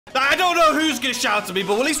who's gonna shout at me,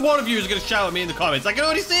 but at least one of you is gonna shout at me in the comments. I can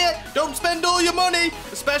already see it. Don't spend all your money,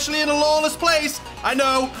 especially in a lawless place. I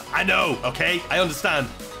know, okay? I understand.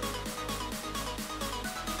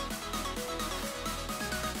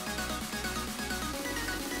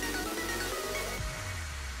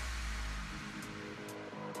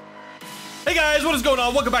 Hey guys, what is going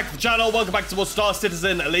on? Welcome back to the channel. Welcome back to more Star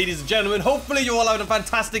Citizen, ladies and gentlemen. Hopefully you're all having a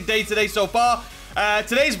fantastic day today so far.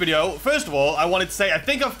 Today's video, first of all, I wanted to say I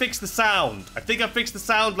think I've fixed the sound.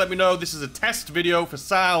 Let me know. This is a test video for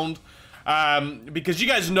sound. Because you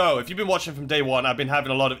guys know, if you've been watching from day one, I've been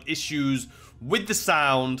having a lot of issues with the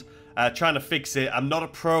sound, trying to fix it. I'm not a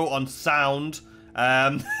pro on sound.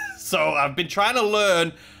 So I've been trying to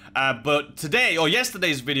learn. But today, or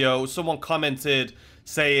yesterday's video, someone commented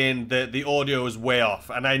saying that the audio is way off.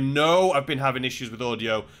 And I know I've been having issues with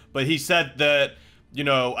audio, but he said that, you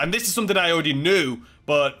know, and this is something I already knew,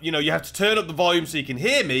 but, you know, you have to turn up the volume so you can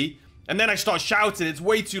hear me, and then I start shouting, it's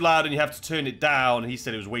way too loud, and you have to turn it down. He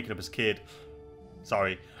said he was waking up his kid.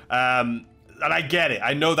 Sorry. And I get it.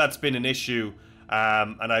 I know that's been an issue,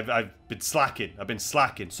 and I've been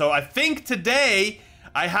slacking. So I think today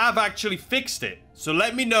I have actually fixed it. So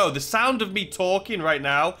let me know. The sound of me talking right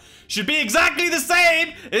now should be exactly the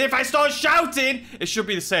same. And if I start shouting, it should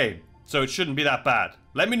be the same. So it shouldn't be that bad.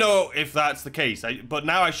 Let me know if that's the case. But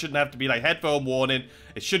now I shouldn't have to be like headphone warning.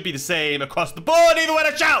 It should be the same across the board even when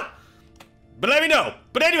I shout. But let me know.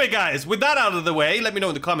 But anyway, guys, with that out of the way, let me know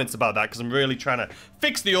in the comments about that, because I'm really trying to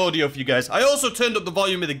fix the audio for you guys. I also turned up the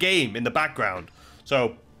volume of the game in the background.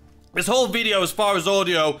 So this whole video, as far as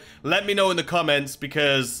audio, let me know in the comments,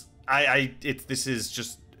 because this is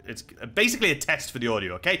just, it's basically a test for the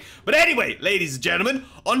audio, okay? But anyway, ladies and gentlemen,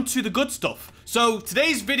 on to the good stuff. So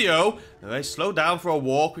today's video, slow down for a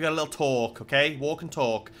walk. We got a little talk, okay? Walk and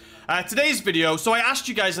talk. Today's video, so I asked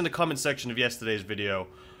you guys in the comment section of yesterday's video.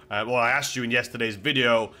 Well, I asked you in yesterday's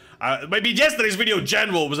video. Maybe yesterday's video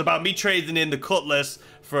general was about me trading in the Cutlass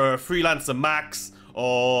for Freelancer Max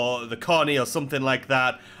or the Connie or something like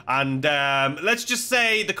that. And let's just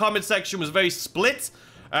say the comment section was very split.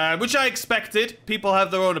 Which I expected. People have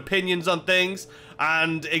their own opinions on things,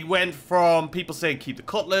 and it went from people saying keep the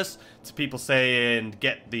Cutlass, to people saying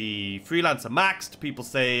get the Freelancer Max, to people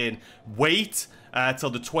saying wait till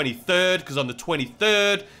the 23rd, because on the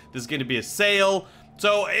 23rd there's going to be a sale.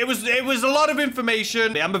 So it was a lot of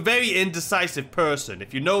information. I'm a very indecisive person.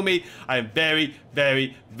 If you know me, I am very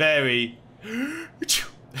I'm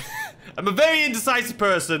a very indecisive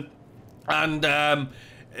person, and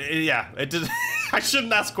yeah, it does. I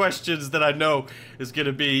shouldn't ask questions that I know is going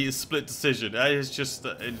to be a split decision. It just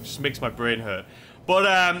makes my brain hurt. But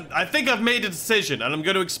I think I've made a decision, and I'm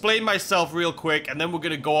going to explain myself real quick, and then we're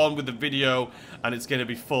going to go on with the video, and it's going to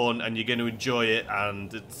be fun, and you're going to enjoy it,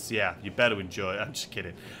 and it's, yeah, you better enjoy it. I'm just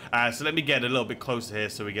kidding. So let me get a little bit closer here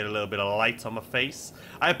so we get a little bit of light on my face.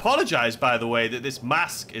 I apologize, by the way, that this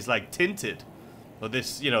mask is, like, tinted. Or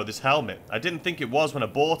this, you know, this helmet. I didn't think it was when I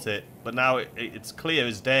bought it, but now it's clear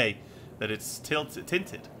as day that it's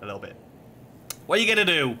tinted a little bit. What are you gonna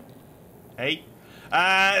do? Hey?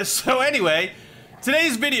 So anyway,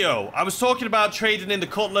 today's video, I was talking about trading in the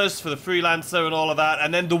Cutlass for the Freelancer and all of that,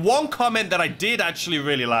 and then the one comment that I did actually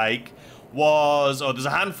really like was, or there's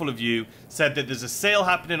a handful of you, said that there's a sale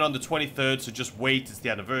happening on the 23rd, so just wait, it's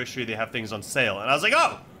the anniversary, they have things on sale. And I was like,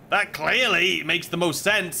 oh, that clearly makes the most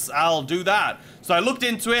sense, I'll do that. So I looked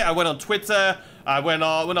into it, I went on Twitter, I went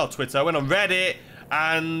on Reddit,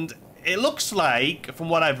 and it looks like, from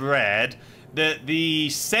what I've read, that the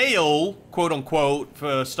sale, quote-unquote,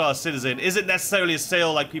 for Star Citizen isn't necessarily a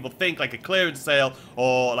sale like people think, like a clearance sale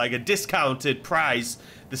or like a discounted price.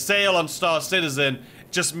 The sale on Star Citizen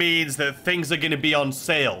just means that things are going to be on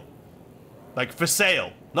sale. Like, for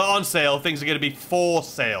sale. Not on sale, things are going to be for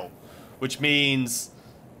sale. Which means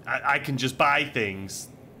I can just buy things,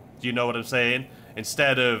 do you know what I'm saying?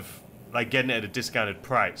 Instead of like getting it at a discounted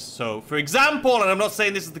price. So, for example, and I'm not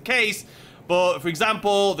saying this is the case, but for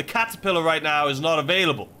example, the Caterpillar right now is not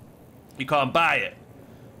available. You can't buy it.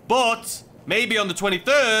 But maybe on the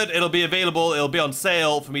 23rd, it'll be available, it'll be on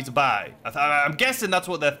sale for me to buy. I'm guessing that's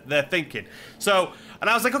what they're thinking. So, and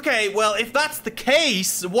I was like, okay, well, if that's the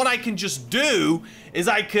case, what I can just do is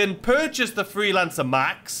I can purchase the Freelancer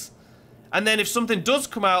Max, and then if something does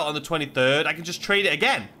come out on the 23rd, I can just trade it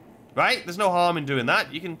again. Right? There's no harm in doing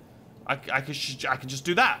that. You can... I can just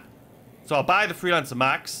do that. So I'll buy the Freelancer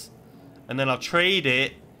Max, and then I'll trade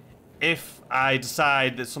it if I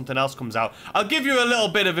decide that something else comes out. I'll give you a little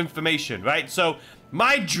bit of information, right? So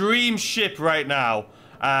my dream ship right now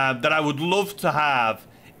that I would love to have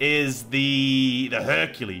is the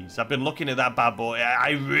Hercules. I've been looking at that bad boy. I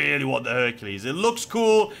really want the Hercules. It looks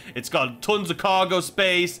cool. It's got tons of cargo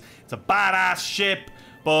space. It's a badass ship.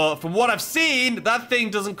 But from what I've seen, that thing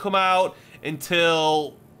doesn't come out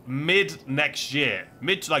until mid next year.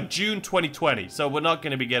 Like June 2020. So we're not going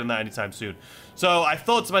to be getting that anytime soon. So I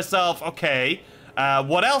thought to myself, okay,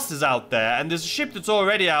 what else is out there? And there's a ship that's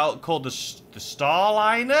already out called the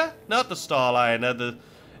Starliner? Not the Starliner.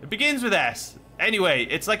 It begins with S. Anyway,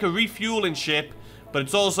 it's like a refueling ship, but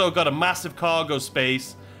it's also got a massive cargo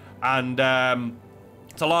space, and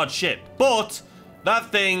it's a large ship. But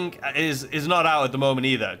that thing is not out at the moment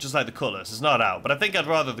either, just like the Cutlass. It's not out, but I think I'd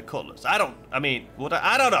rather the Cutlass. I don't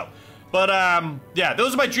know. But, yeah,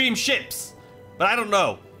 those are my dream ships, but I don't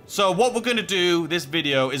know. So what we're going to do this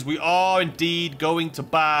video is we are indeed going to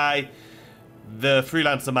buy the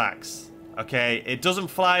Freelancer Max, okay? It doesn't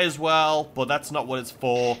fly as well, but that's not what it's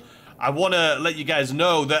for. I want to let you guys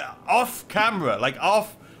know that off camera, like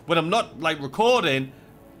off when I'm not like recording,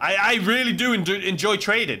 I really do enjoy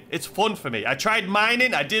trading. It's fun for me. I tried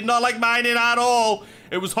mining. I did not like mining at all.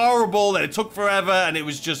 It was horrible and it took forever and it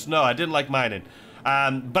was just, no, I didn't like mining.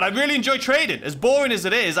 But I really enjoy trading. As boring as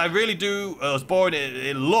it is, I really do, as boring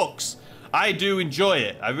it looks, I do enjoy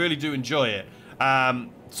it. I really do enjoy it.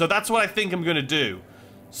 So that's what I think I'm going to do.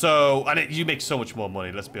 So, and you make so much more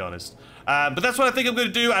money, let's be honest. But that's what I think I'm going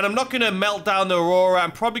to do, and I'm not going to melt down the Aurora.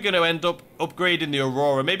 I'm probably going to end up upgrading the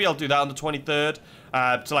Aurora. Maybe I'll do that on the 23rd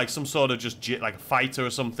to like some sort of just like a fighter or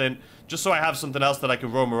something, just so I have something else that I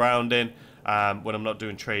can roam around in when I'm not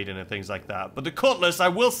doing trading and things like that. But the Cutlass, I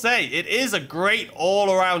will say, it is a great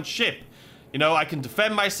all-around ship. You know, I can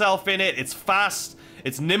defend myself in it. It's fast.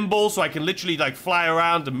 It's nimble, so I can literally like fly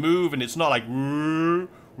around and move, and it's not like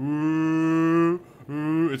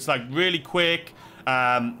it's like really quick.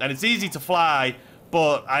 And it's easy to fly,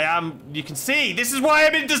 but you can see, this is why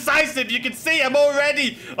I'm indecisive. You can see I'm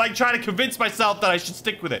already like trying to convince myself that I should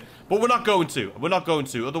stick with it, but we're not going to.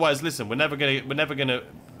 Otherwise, listen, we're never gonna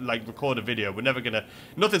like record a video.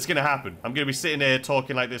 Nothing's gonna happen. I'm gonna be sitting here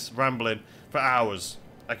talking like this, rambling for hours.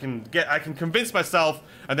 I can convince myself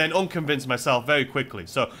and then unconvince myself very quickly.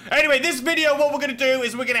 So anyway, this video, what we're going to do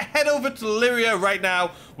is we're going to head over to Lyria right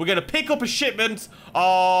now. We're going to pick up a shipment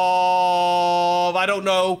of, I don't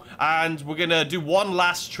know, and we're going to do one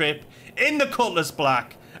last trip in the Cutlass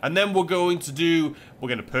Black. And then we're going to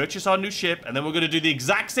purchase our new ship, and then we're going to do the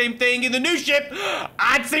exact same thing in the new ship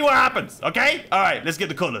and see what happens, okay? All right, let's get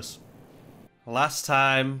the Cutlass. Last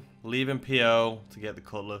time, leaving PO to get the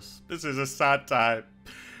Cutlass. This is a sad time.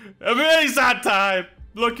 A really sad time.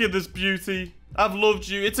 Look at this beauty. I've loved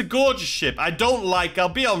you. It's a gorgeous ship. I'll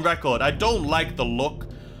be on record, I don't like the look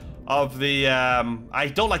of the, I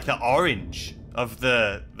don't like the orange of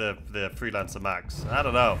the Freelancer Max. I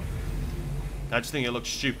don't know. I just think it looks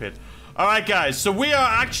stupid. Alright, guys, so we are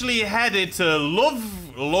actually headed to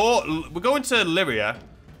we're going to Lyria,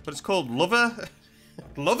 but it's called Loverville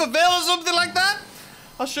or something like that?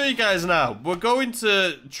 I'll show you guys now. We're going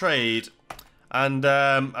to trade. And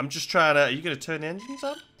I'm just trying to... Are you going to turn the engines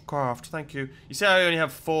on? Craft, thank you. You see I only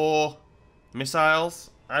have 4 missiles?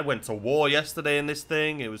 I went to war yesterday in this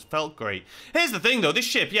thing. It felt great. Here's the thing, though. This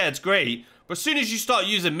ship, yeah, it's great. But as soon as you start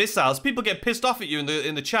using missiles, people get pissed off at you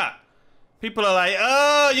in the chat. People are like,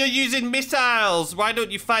 oh, you're using missiles. Why don't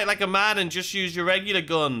you fight like a man and just use your regular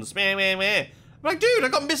guns? Meh, meh, meh. I'm like, dude, I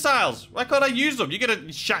got missiles. Why can't I use them? You're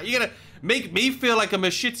gonna make me feel like I'm a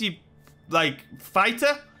shitty, like,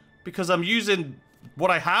 fighter? Because I'm using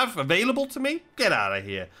what I have available to me? Get out of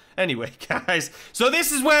here. Anyway, guys, so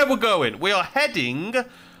this is where we're going. We are heading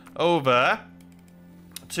over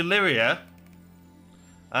to Lyria.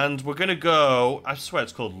 And we're going to go... I swear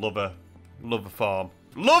it's called Lover Farm.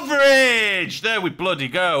 Loveridge! There we bloody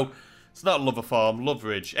go. It's not Lover Farm,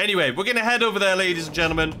 Loveridge. Anyway, we're going to head over there, ladies and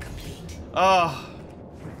gentlemen. Oh,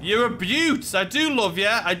 you're a beaut. I do love you.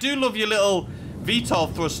 I do love your little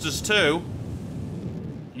VTOL thrusters, too.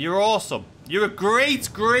 You're awesome. You're a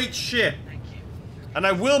great, great ship. Thank you. And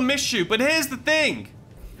I will miss you, but here's the thing.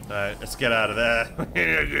 Alright, let's get out of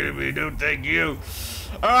there. We don't thank you.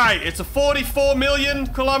 Alright, it's a 44 million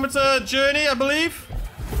kilometer journey, I believe.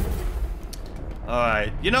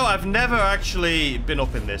 Alright, you know, I've never actually been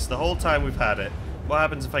up in this the whole time we've had it. What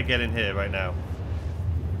happens if I get in here right now?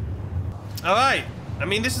 Alright, I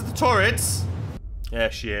mean, this is the turrets. Yeah,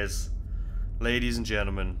 she is. Ladies and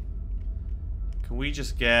gentlemen. Can we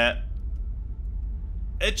just get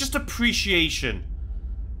just appreciation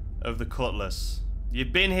of the Cutlass?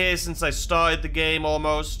 You've been here since I started the game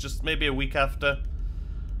almost, just maybe a week after.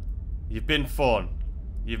 You've been fun.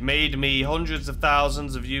 You've made me hundreds of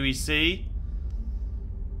thousands of UEC.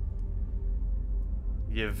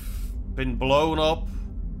 You've been blown up.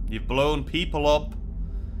 You've blown people up.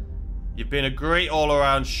 You've been a great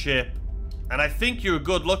all-around ship. And I think you're a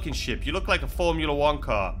good-looking ship. You look like a Formula 1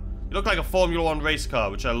 car. You look like a Formula 1 race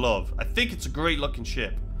car, which I love. I think it's a great-looking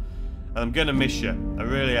ship. And I'm gonna miss you. I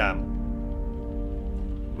really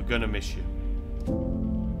am. We're gonna miss you.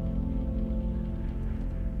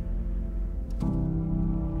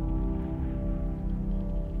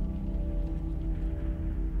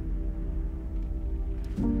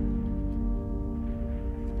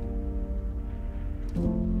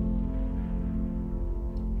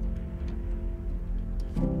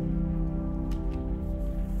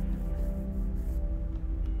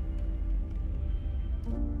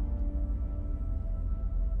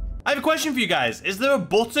 I have a question for you guys. Is there a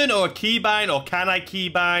button or a keybind, or can I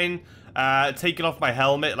keybind taking off my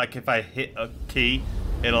helmet? Like if I hit a key,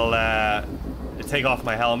 it'll take off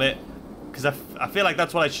my helmet. Because I feel like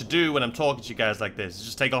that's what I should do when I'm talking to you guys like this.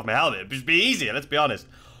 Just take off my helmet. It'd just be easier, let's be honest.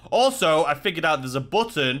 Also, I figured out there's a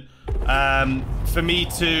button for me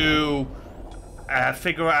to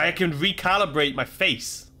figure out. I can recalibrate my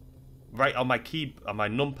face right on my on my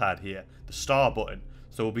numpad here. The star button.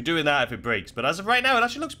 So we'll be doing that if it breaks. But as of right now, it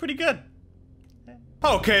actually looks pretty good.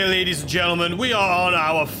 Okay, ladies and gentlemen, we are on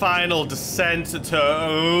our final descent to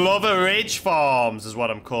Lover Ridge Farms, is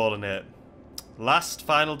what I'm calling it. Last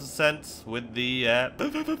final descent with the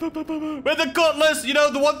Cutlass. You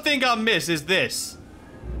know, the one thing I miss is this.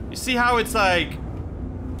 You see how it's like,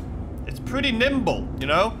 it's pretty nimble, you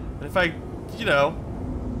know? And if I, you know,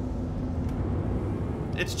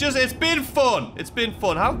 it's been fun. It's been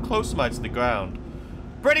fun. How close am I to the ground?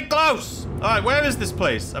 Pretty close. All right, where is this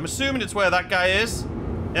place? I'm assuming it's where that guy is.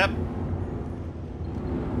 Yep.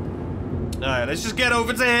 All right, let's just get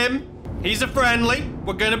over to him. He's a friendly.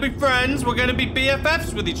 We're gonna be friends. We're gonna be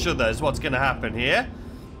BFFs with each other is what's gonna happen here.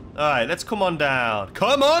 All right, let's come on down.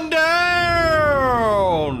 Come on down.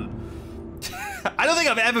 I don't think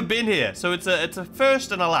I've ever been here, so it's a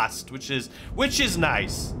first and a last, which is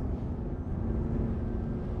nice.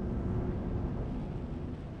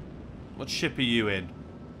 What ship are you in?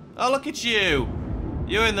 Oh, look at you.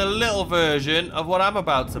 You're in the little version of what I'm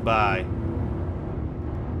about to buy.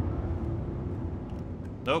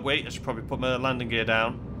 Oh, wait. I should probably put my landing gear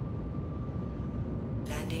down.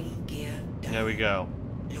 Landing gear down. There we go.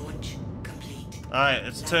 Launch complete. Alright,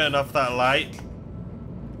 let's turn off that light.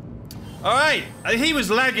 Alright. He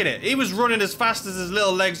was lagging it. He was running as fast as his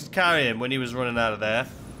little legs would carry him when he was running out of there.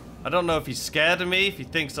 I don't know if he's scared of me, if he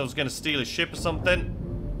thinks I was going to steal his ship or something.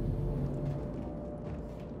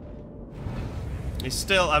 He's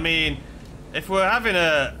still, I mean, if we're having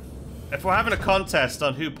a contest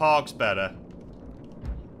on who parks better,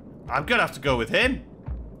 I'm gonna have to go with him.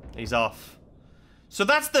 He's off. So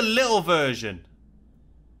that's the little version.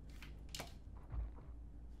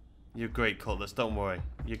 You're great, Cutlass, don't worry.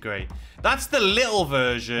 You're great. That's the little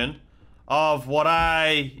version of what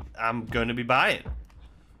I am gonna be buying.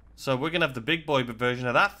 So we're gonna have the big boy version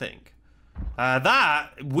of that thing.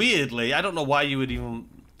 That, weirdly, I don't know why you would even...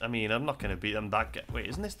 I mean, I'm not going to beat them that... Wait,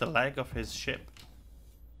 isn't this the leg of his ship?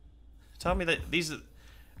 Tell me that these are...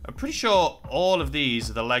 I'm pretty sure all of these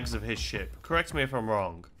are the legs of his ship. Correct me if I'm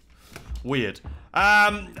wrong. Weird.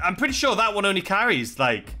 I'm pretty sure that one only carries,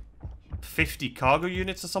 like, 50 cargo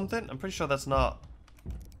units or something. I'm pretty sure that's not...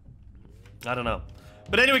 I don't know.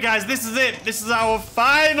 But anyway, guys, this is it. This is our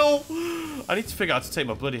final... I need to figure out how to take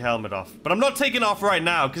my bloody helmet off. But I'm not taking it off right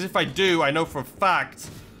now, because if I do, I know for a fact...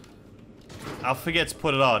 I'll forget to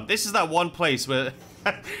put it on. This is that one place where...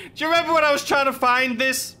 Do you remember when I was trying to find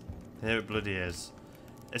this? Here it bloody is.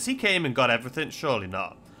 Has he came and got everything? Surely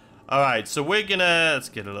not. Alright, so we're gonna... Let's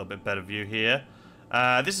get a little bit better view here.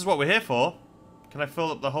 This is what we're here for. Can I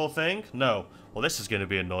fill up the whole thing? No. Well, this is gonna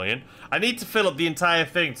be annoying. I need to fill up the entire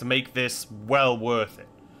thing to make this well worth it.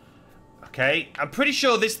 Okay, I'm pretty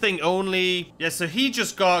sure this thing only... Yeah, so he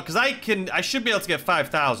just got... Because I should be able to get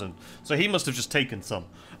 5,000. So he must have just taken some.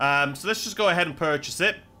 So let's just go ahead and purchase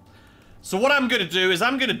it. So what I'm going to do is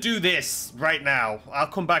I'm going to do this right now. I'll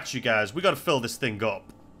come back to you guys. We got to fill this thing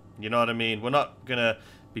up. You know what I mean? We're not going to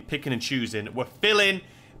be picking and choosing. We're filling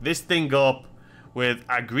this thing up with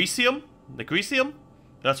agricium. Agricium?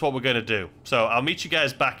 That's what we're going to do. So I'll meet you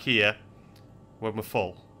guys back here when we're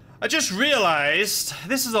full. I just realized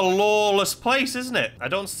this is a lawless place, isn't it? I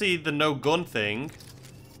don't see the no gun thing.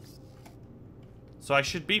 So I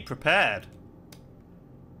should be prepared.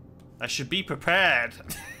 I should be prepared.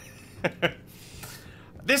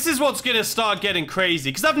 This is what's gonna start getting crazy,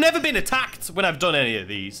 because I've never been attacked when I've done any of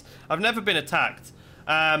these. I've never been attacked.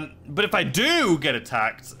 But if I do get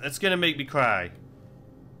attacked, it's gonna make me cry.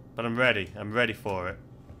 But I'm ready. I'm ready for it.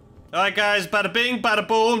 Alright guys, bada bing, bada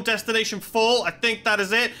boom, destination full. I think that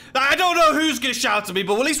is it. I don't know who's gonna shout at me,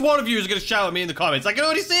 but at least one of you is gonna shout at me in the comments. I can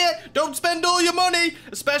already see it. Don't spend all your money,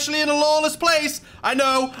 especially in a lawless place. I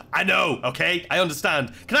know, okay? I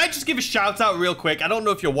understand. Can I just give a shout out real quick? I don't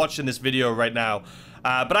know if you're watching this video right now,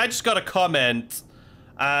 but I just got a comment.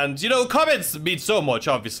 And, you know, comments mean so much,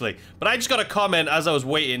 obviously. But I just got a comment as I was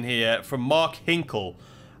waiting here from Mark Hinkle.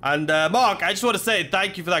 And, Mark, I just want to say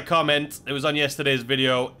thank you for that comment. It was on yesterday's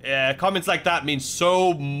video. Comments like that mean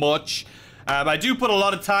so much. I do put a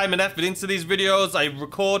lot of time and effort into these videos. I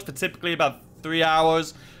record for typically about 3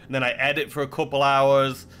 hours. And then I edit for a couple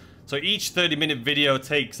hours. So each 30-minute video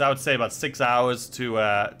takes, I would say, about 6 hours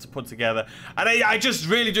to put together. And I just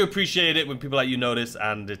really do appreciate it when people like you notice.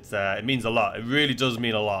 And it means a lot. It really does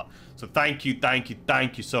mean a lot. So thank you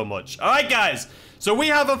so much. All right, guys. So we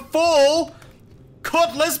have a full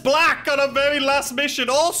Cutlass Black on our very last mission.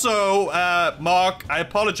 Also, Mark, I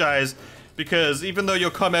apologize because even though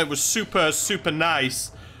your comment was super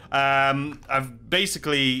nice, I've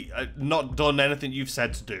basically not done anything you've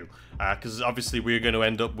said to do. Because obviously we're going to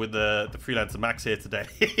end up with the Freelancer Max here today.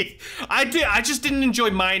 I just didn't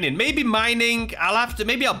enjoy mining. Maybe mining,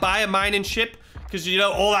 maybe I'll buy a mining ship. Because, you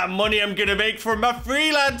know, all that money I'm going to make from my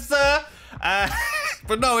Freelancer.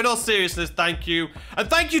 But no, in all seriousness, thank you. And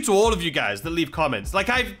thank you to all of you guys that leave comments. Like,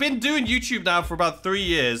 I've been doing YouTube now for about 3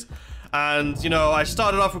 years. And, you know, I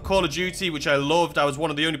started off with Call of Duty, which I loved. I was one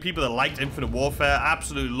of the only people that liked Infinite Warfare.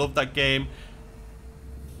 Absolutely loved that game.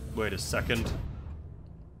 Wait a second.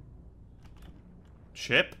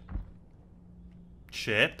 Chip?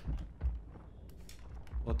 Chip?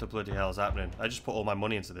 What the bloody hell is happening? I just put all my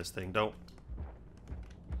money into this thing, don't...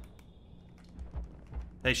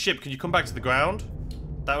 Hey, ship, can you come back to the ground?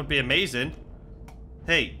 That would be amazing.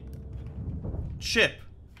 Hey. Ship.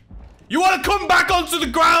 You want to come back onto the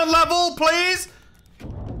ground level, please?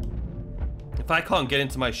 If I can't get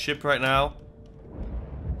into my ship right now...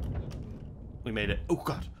 We made it. Oh,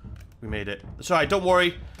 God. We made it. Sorry, don't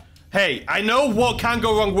worry. Hey, I know what can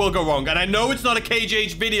go wrong will go wrong. And I know it's not a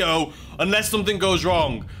KJH video unless something goes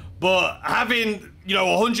wrong. But having, you know,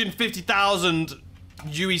 150,000...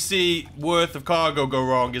 UEC worth of cargo go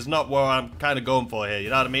wrong is not what I'm kind of going for here, you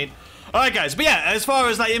know what I mean? Alright guys, but yeah, as far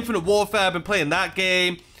as like Infinite Warfare, I've been playing that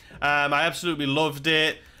game. I absolutely loved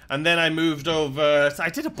it. And then I moved over, so I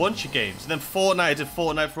did a bunch of games. And then Fortnite, I did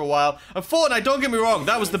Fortnite for a while. And Fortnite, don't get me wrong,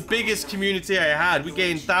 that was the biggest community I had. We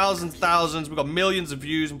gained thousands, we got millions of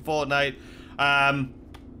views in Fortnite.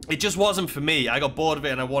 It just wasn't for me. I got bored of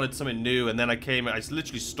it and I wanted something new. And then I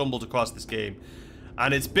literally stumbled across this game.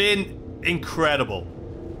 And it's been incredible.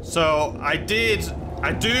 So I do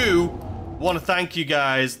want to thank you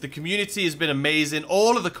guys. The community has been amazing.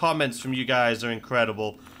 All of the comments from you guys are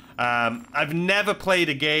incredible. I've never played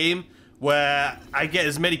a game where I get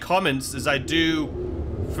as many comments as I do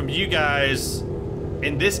from you guys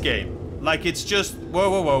in this game. Like, it's just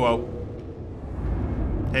whoa.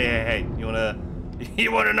 Hey, you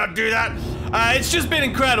wanna not do that? It's just been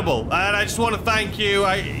incredible, and I just want to thank you.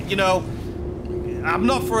 You know, I'm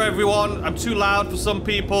not for everyone. I'm too loud for some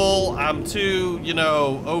people. I'm too, you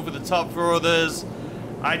know, over the top for others.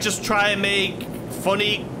 I just try and make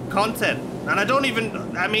funny content. And I don't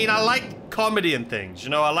even, I mean, I like comedy and things,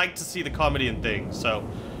 you know? I like to see the comedy and things. So,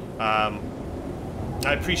 I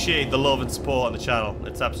appreciate the love and support on the channel.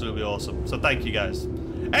 It's absolutely awesome. So thank you guys.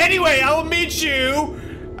 Anyway, I will meet you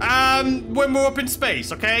when we're up in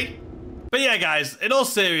space, okay? But yeah, guys, in all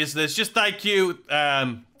seriousness, just thank you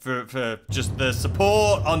for just the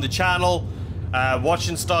support on the channel,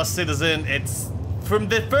 watching Star Citizen. It's from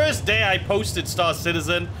the first day I posted Star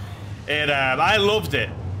Citizen, I loved it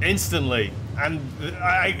instantly, and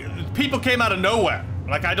people came out of nowhere.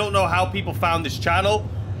 Like, I don't know how people found this channel,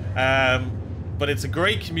 but it's a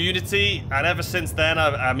great community, and ever since then,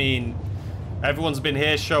 I mean, everyone's been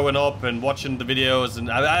here showing up and watching the videos, and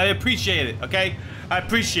I appreciate it, okay? I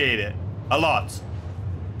appreciate it a lot.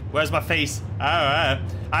 Where's my face? I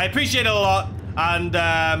appreciate it a lot, and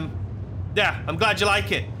yeah, I'm glad you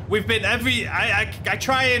like it. We've been I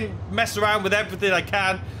try and mess around with everything I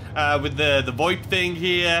can, with the VoIP thing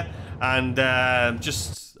here, and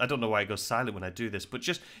just, I don't know why I go silent when I do this, but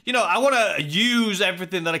just, you know, I want to use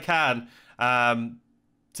everything that I can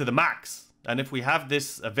to the max. And if we have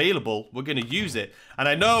this available, we're going to use it. And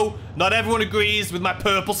I know not everyone agrees with my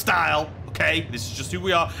purple style, okay? This is just who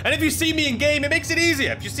we are. And if you see me in game, it makes it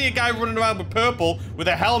easier. If you see a guy running around with purple with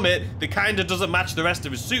a helmet that kind of doesn't match the rest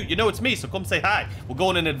of his suit, you know it's me, so come say hi. We'll go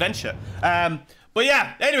on an adventure. But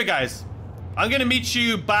yeah, anyway, guys, I'm going to meet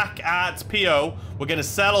you back at PO. We're going to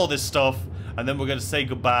sell all this stuff, and then we're going to say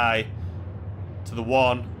goodbye to the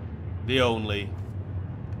one, the only,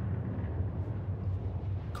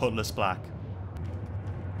 Cutlass black.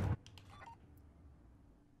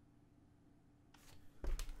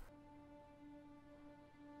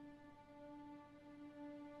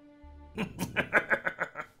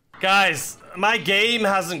 Guys, my game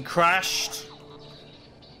hasn't crashed.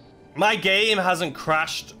 My game hasn't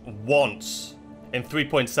crashed once in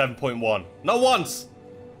 3.7.1. Not once.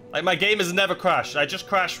 Like, my game has never crashed. I just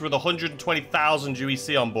crashed with 120,000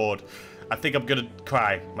 UEC on board. I think I'm gonna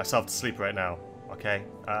cry myself to sleep right now. Okay?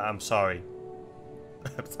 I'm sorry.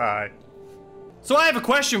 I'm sorry. So I have a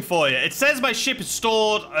question for you. It says my ship is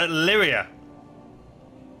stored at Lyria.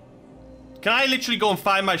 Can I literally go and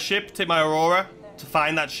find my ship, take my Aurora to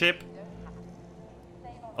find that ship?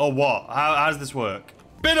 Or what? How does this work?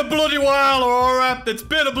 Been a bloody while, Aurora. It's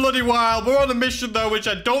been a bloody while. We're on a mission though, which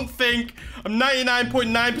I don't think, I'm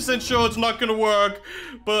 99.9% sure it's not gonna work.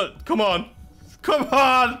 But come on. Come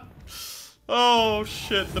on. Oh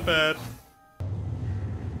shit, the bed.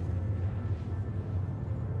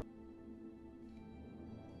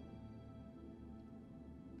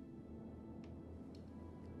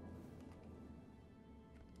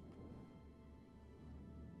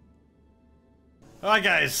 Alright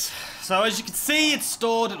guys, so as you can see, it's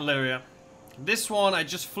stored at Lyria. This one I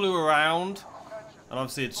just flew around, and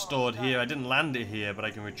obviously it's stored here. I didn't land it here, but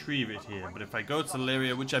I can retrieve it here. But if I go to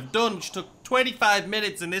Lyria, which I've done, which took 25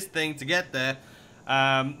 minutes in this thing to get there,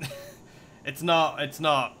 it's not,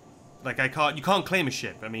 like you can't claim a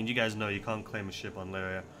ship. I mean, you guys know you can't claim a ship on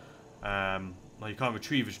Lyria. Well, you can't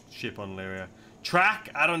retrieve a ship on Lyria.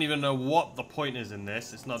 Track, I don't even know what the point is in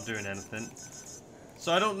this. It's not doing anything.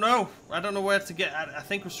 So I don't know. I don't know where to get. I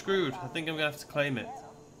think we're screwed. I think I'm gonna have to claim it.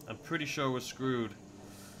 I'm pretty sure we're screwed.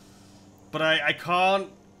 But I can't.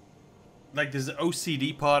 Like, there's an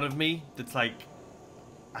OCD part of me that's like,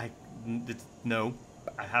 no.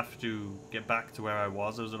 I have to get back to where I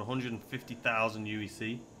was. I was at 150,000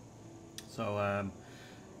 UEC. So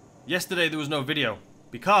yesterday there was no video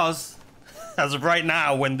because, as of right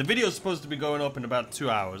now, when the video is supposed to be going up in about 2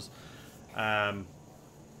 hours,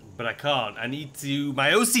 but I can't. I need to,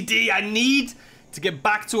 my OCD, I need to get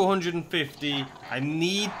back to 150. I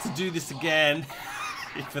need to do this again.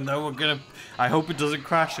 Even though we're gonna, I hope it doesn't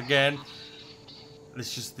crash again.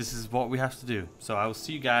 This is what we have to do. So I will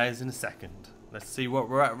see you guys in a second. Let's see what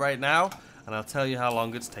we're at right now, and I'll tell you how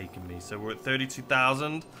long it's taken me. So we're at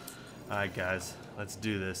 32,000. Alright guys, let's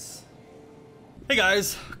do this. Hey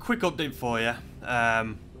guys, quick update for you.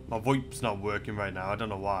 My VoIP's not working right now. I don't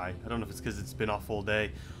know why. I don't know if it's because it's been off all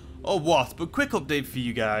day or what, but quick update for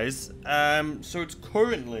you guys. So it's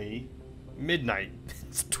currently midnight.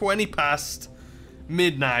 It's 20 past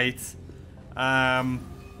midnight.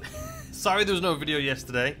 Sorry there was no video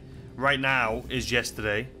yesterday. Right now is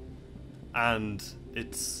yesterday, and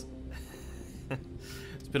it's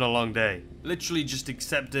it's been a long day. Literally just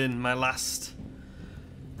accepting my last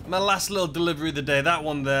little delivery of the day. That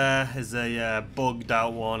one there is a bugged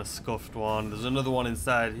out one, a scuffed one. There's another one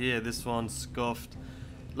inside here. This one's scuffed.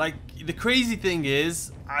 Like, the crazy thing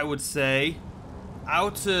is, I would say,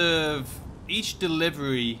 out of each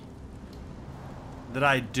delivery that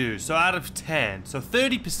I do, so out of 10, so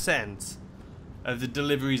 30% of the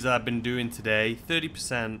deliveries that I've been doing today,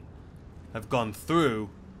 30% have gone through,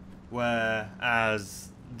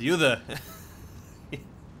 whereas the other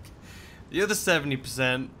the other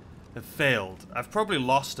 70% have failed. I've probably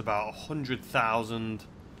lost about 100,000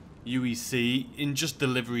 UEC in just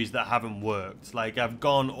deliveries that haven't worked. Like, I've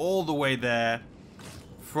gone all the way there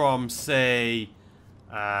from, say,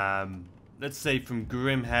 let's say from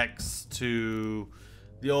Grimhex to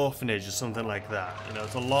the orphanage or something like that. You know,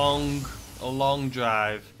 it's a long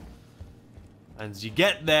drive, and you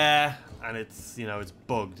get there and it's, you know, it's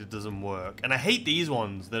bugged, it doesn't work. And I hate these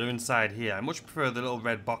ones that are inside here. I much prefer the little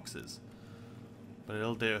red boxes, but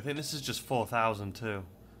it'll do. I think this is just 4,000 too.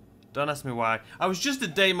 Don't ask me why. I was just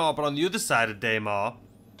at Daymar, but on the other side of Daymar,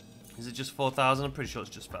 is it just 4,000? I'm pretty sure it's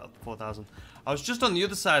just about 4,000. I was just on the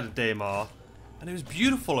other side of Daymar, and it was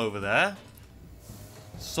beautiful over there.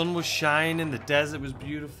 Sun was shining, the desert was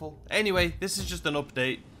beautiful. Anyway, this is just an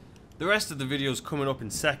update. The rest of the video is coming up in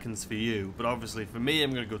seconds for you, but obviously for me,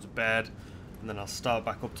 I'm going to go to bed, and then I'll start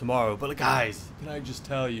back up tomorrow. But guys, can I just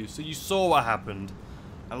tell you, so you saw what happened.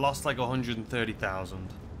 I lost like 130,000.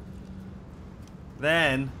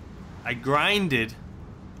 Then I grinded,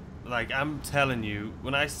 like, I'm telling you,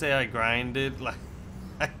 when I say I grinded, like,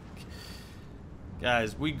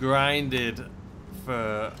 guys, we grinded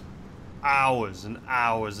for hours and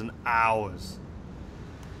hours and hours.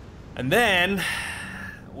 And then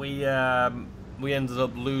we ended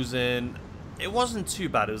up losing. It wasn't too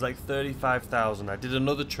bad. It was like 35,000. I did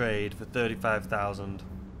another trade for 35,000.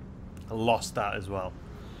 I lost that as well.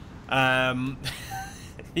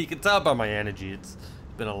 You can tell by my energy, it's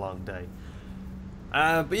been a long day.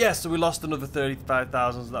 But yeah, so we lost another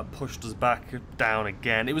 35,000, so that pushed us back down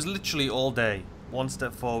again. It was literally all day. 1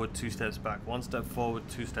 step forward, 2 steps back. 1 step forward,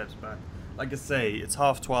 2 steps back. Like I say, it's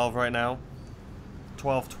 12:30 right now.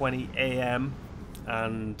 12:20 a.m.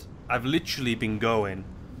 And I've literally been going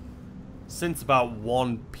since about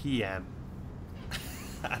 1 p.m.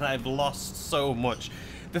 And I've lost so much.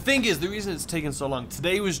 The thing is, the reason it's taken so long,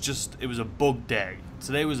 today was just, it was a bug day.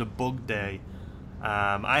 Today was a bug day.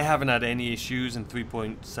 I haven't had any issues in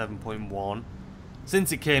 3.7.1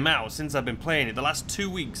 since it came out, since I've been playing it. The last 2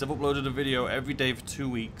 weeks, I've uploaded a video every day for 2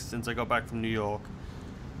 weeks since I got back from New York.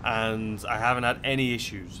 And I haven't had any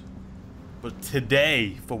issues. But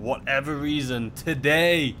today, for whatever reason,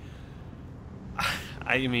 today,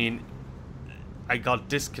 I mean, I got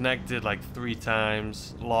disconnected like 3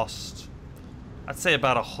 times, lost, I'd say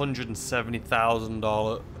about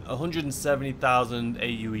 $170,000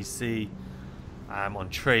 AUEC on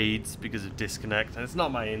trades because of disconnect, and it's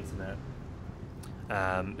not my internet.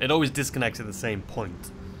 It always disconnects at the same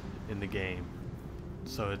point in the game,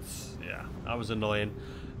 so it's, yeah, that was annoying.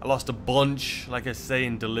 I lost a bunch, like I say,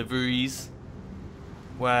 in deliveries,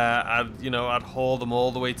 where I'd haul them all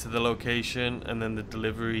the way to the location and then the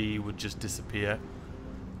delivery would just disappear.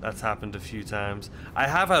 That's happened a few times. I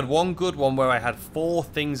have had one good one where I had 4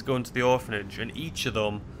 things going to the orphanage, and each of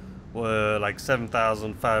them were like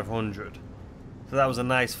 7,500. So that was a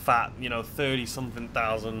nice fat, 30-something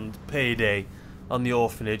thousand payday on the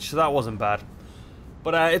orphanage, so that wasn't bad.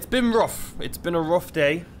 But it's been rough. It's been a rough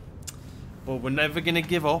day, but we're never gonna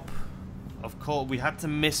give up. Of course, we had to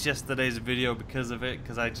miss yesterday's video because of it,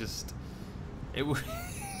 because that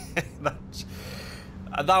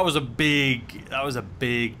was a big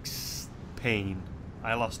pain.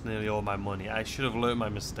 I lost nearly all my money. I should have learned by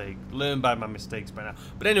my mistakes by now.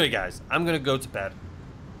 But anyway, guys, I'm gonna go to bed.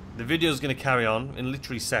 The video is gonna carry on in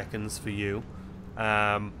literally seconds for you,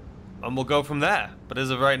 and we'll go from there. But as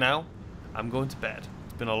of right now, I'm going to bed.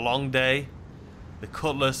 It's been a long day. The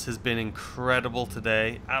Cutlass has been incredible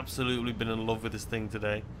today. Absolutely been in love with this thing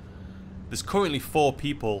today. There's currently 4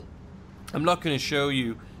 people. I'm not going to show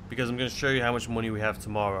you because I'm going to show you how much money we have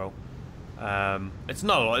tomorrow. It's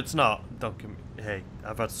not a lot. It's not. Don't give me. Hey,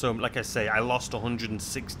 I've had so. Like I say, I lost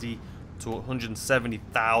 160 to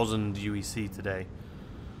 170,000 UEC today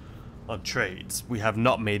on trades. We have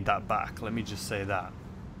not made that back. Let me just say that.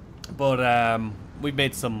 But we've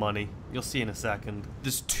made some money. You'll see in a second.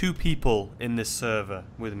 There's 2 people in this server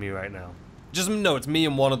with me right now. Just no, it's me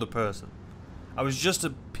and one other person. I was just a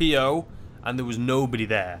PO and there was nobody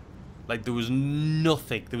there. Like, there was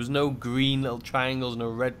nothing. There was no green little triangles, no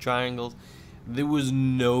red triangles. There was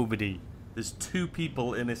nobody. There's 2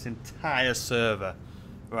 people in this entire server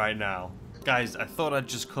right now. Guys, I thought I'd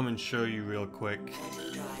just come and show you real quick.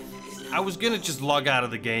 I was gonna just log out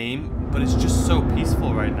of the game, but it's just so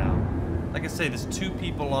peaceful right now. Like I say, there's 2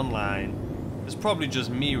 people online. There's probably just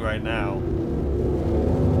me right now.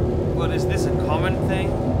 But is this a common thing?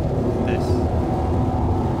 This.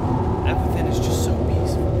 Everything is just so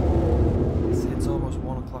peaceful. It's almost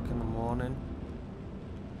 1 o'clock in the morning.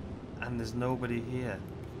 And there's nobody here.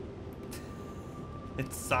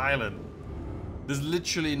 It's silent. There's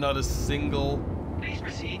literally not a single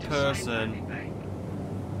person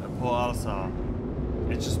at Port Alsar.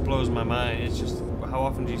 It just blows my mind. It's just, how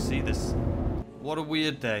often do you see this? What a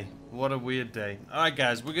weird day. What a weird day. Alright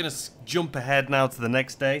guys, we're gonna jump ahead now to the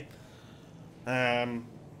next day. I'm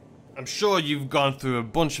sure you've gone through a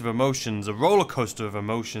bunch of emotions, a roller coaster of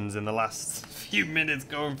emotions in the last few minutes,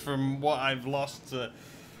 going from what I've lost to...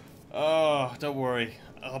 Oh, don't worry.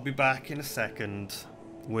 I'll be back in a second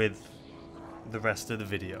with the rest of the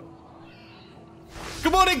video.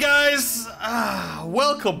 Good morning, guys.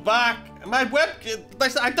 Welcome back. My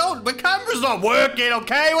camera's not working,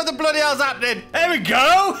 okay? What the bloody hell's happening? There we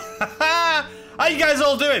go. How you guys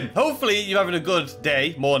all doing? Hopefully you're having a good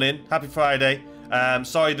day, morning. Happy Friday.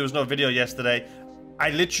 Sorry there was no video yesterday. I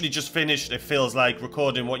literally just finished, it feels like,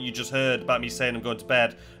 recording what you just heard about me saying I'm going to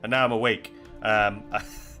bed, and now I'm awake.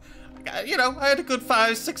 You know, I had a good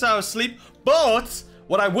 5-6 hours sleep, but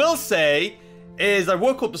what I will say is I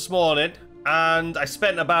woke up this morning and I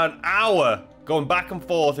spent about an hour going back and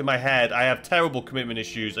forth in my head. I have terrible commitment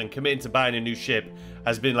issues, and committing to buying a new ship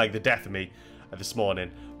has been like the death of me this morning.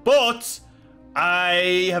 But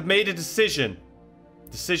I have made a decision.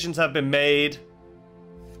 Decisions have been made.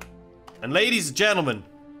 And ladies and gentlemen,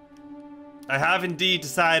 I have indeed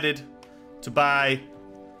decided to buy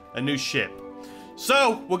a new ship.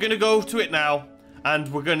 So we're gonna go to it now,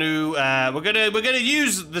 and we're gonna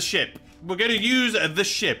use the ship. We're gonna use the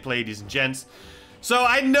ship, ladies and gents. So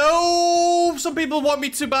I know some people want me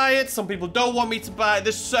to buy it, some people don't want me to buy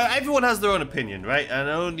it. Everyone has their own opinion, right? And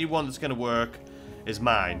the only one that's going to work is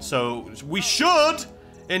mine. So we should,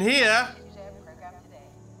 in here...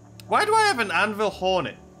 Why do I have an Anvil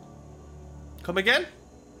Hornet? Come again?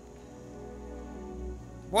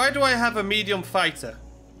 Why do I have a medium fighter?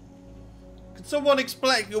 Can someone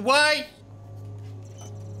explain why?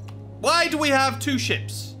 Why do we have 2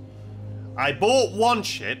 ships? I bought 1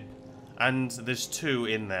 ship, and there's 2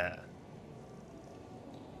 in there.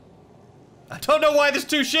 I don't know why there's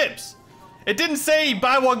 2 ships. It didn't say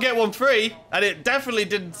buy 1 get 1 free, and it definitely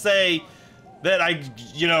didn't say that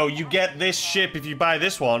you get this ship if you buy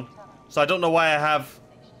this one. So I don't know why I have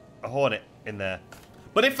a Hornet in there.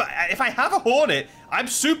 But if I have a Hornet, I'm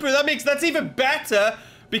super. That's even better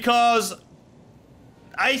because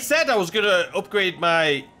I said I was gonna upgrade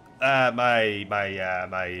my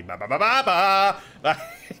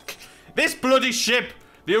this bloody ship,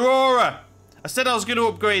 the Aurora. I said I was gonna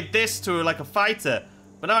upgrade this to like a fighter,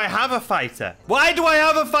 but now I have a fighter. Why do I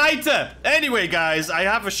have a fighter? Anyway, guys, I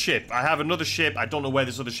have a ship. I have another ship. I don't know where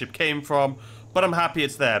this other ship came from, but I'm happy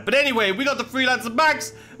it's there. But anyway, we got the Freelancer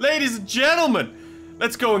Max, ladies and gentlemen.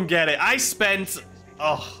 Let's go and get it. I spent...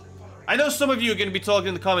 Oh, I know some of you are going to be talking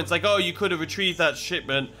in the comments like, oh, you could have retrieved that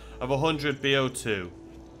shipment of 100 BO2.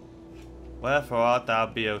 Wherefore art thou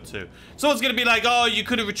BO2? Someone's going to be like, oh, you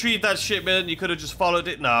could have retrieved that shipment. You could have just followed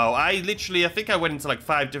it. No, I think I went into like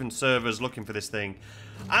 5 different servers looking for this thing.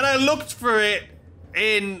 And I looked for it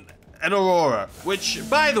in an Aurora. Which,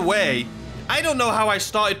 by the way, I don't know how I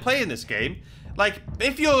started playing this game. Like,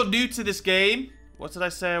 if you're new to this game... What did I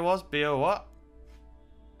say I was? BO what?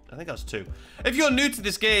 I think that was 2. If you're new to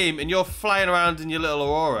this game and you're flying around in your little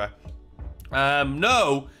Aurora,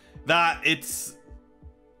 know that it's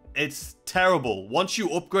terrible. Once you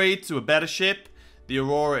upgrade to a better ship, the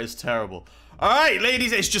Aurora is terrible. Alright,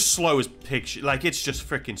 ladies, it's just slow as pig shit. Like, it's just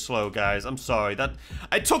freaking slow, guys. I'm sorry.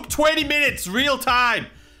 I took 20 minutes real time.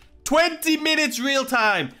 20 minutes real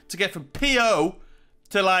time to get from PO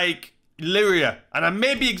to, like, Lyria. And I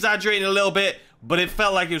may be exaggerating a little bit, but it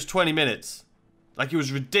felt like it was 20 minutes. Like, it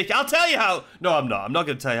was ridiculous. I'll tell you how... No, I'm not. I'm not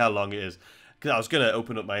going to tell you how long it is. Because I was going to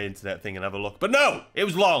open up my internet thing and have a look. But no, it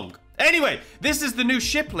was long. Anyway, this is the new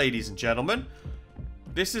ship, ladies and gentlemen.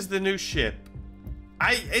 This is the new ship.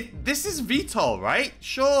 This is VTOL, right?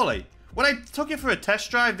 Surely. When I took it for a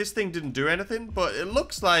test drive, this thing didn't do anything. But it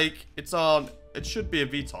looks like it's on... It should be a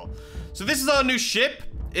VTOL. So this is our new ship.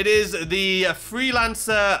 It is the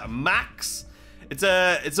Freelancer Max. It's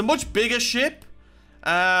a much bigger ship.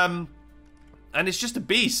 And it's just a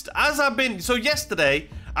beast. As I've been... So yesterday,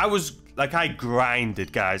 I was... Like, I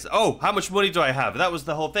grinded, guys. Oh, how much money do I have? That was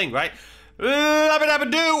the whole thing, right? We're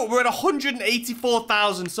at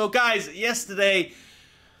 184,000. So, guys, yesterday,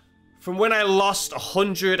 from when I lost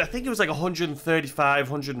 100... I think it was like 135,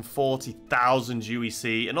 140,000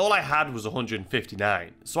 UEC. And all I had was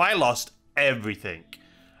 159. So, I lost everything.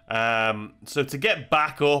 So, to get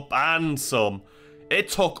back up and some... It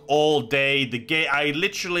took all day.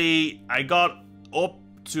 I got up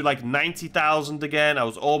to like 90,000 again. I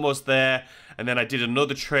was almost there. And then I did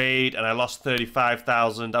another trade and I lost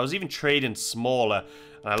 35,000. I was even trading smaller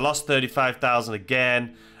and I lost 35,000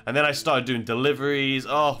 again. And then I started doing deliveries.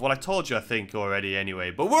 Oh, well, I told you, I think, already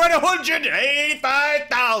anyway. But we're at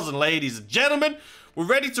 185,000, ladies and gentlemen. We're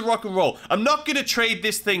ready to rock and roll. I'm not going to trade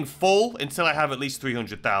this thing full until I have at least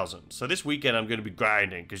 300,000. So this weekend I'm going to be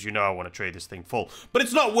grinding because you know I want to trade this thing full. But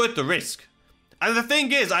it's not worth the risk. And the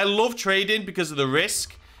thing is, I love trading because of the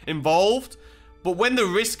risk involved. But when the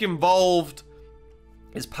risk involved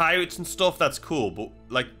is pirates and stuff, that's cool. But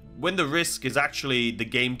like when the risk is actually the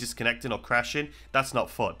game disconnecting or crashing, that's not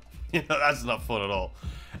fun. You know, that's not fun at all.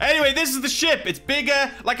 Anyway, this is the ship. It's bigger.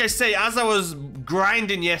 Like I say, as I was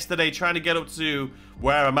grinding yesterday, trying to get up to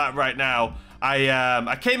where I'm at right now,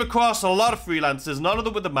 I came across a lot of freelancers, none of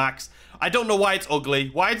them with the max. I don't know why it's ugly.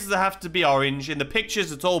 Why does it have to be orange? In the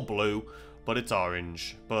pictures, it's all blue, but it's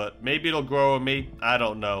orange. But maybe it'll grow on me. I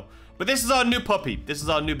don't know. But this is our new puppy. This is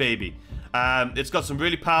our new baby. It's got some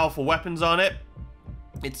really powerful weapons on it.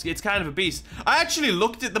 It's kind of a beast. I actually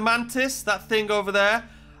looked at the Mantis, that thing over there.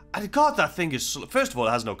 And God, that thing is... First of all,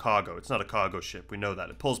 it has no cargo. It's not a cargo ship. We know that.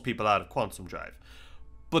 It pulls people out of quantum drive.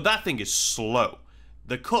 But that thing is slow.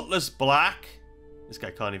 The Cutlass Black... This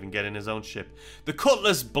guy can't even get in his own ship. The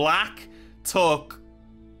Cutlass Black took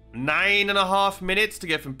 9.5 minutes to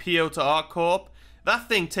get from PO to ArcCorp. That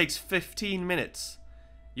thing takes 15 minutes.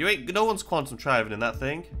 No one's quantum driving in that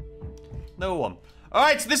thing. No one.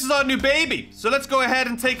 Alright, so this is our new baby. So let's go ahead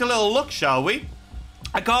and take a little look, shall we?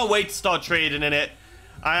 I can't wait to start trading in it.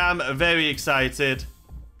 I am very excited.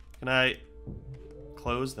 Can I...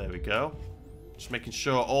 closed. There we go. Just making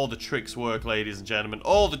sure all the tricks work, ladies and gentlemen.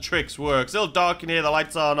 All the tricks work. Still dark in here. The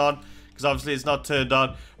lights aren't on because obviously it's not turned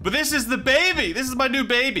on. But this is the baby. This is my new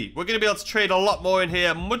baby. We're going to be able to trade a lot more in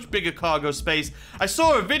here. Much bigger cargo space. I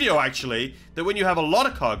saw a video, actually, that when you have a lot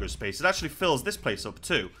of cargo space, it actually fills this place up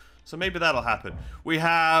too. So maybe that'll happen. We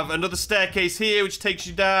have another staircase here, which takes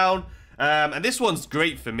you down. And this one's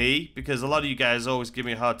great for me because a lot of you guys always give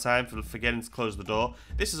me a hard time for forgetting to close the door.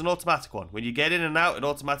 This is an automatic one. When you get in and out, it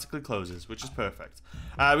automatically closes, which is perfect.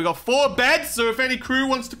 We got 4 beds, so if any crew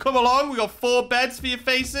wants to come along, we got 4 beds for your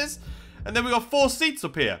faces. And then we got 4 seats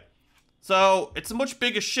up here. So it's a much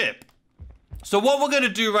bigger ship. So what we're going to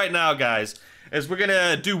do right now, guys, is we're going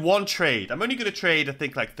to do one trade. I'm only going to trade, I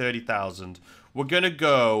think, like 30,000. We're going to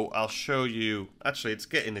go, I'll show you. Actually, let's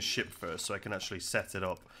get in the ship first so I can actually set it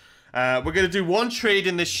up. We're going to do one trade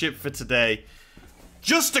in this ship for today.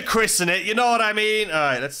 Just to christen it, you know what I mean?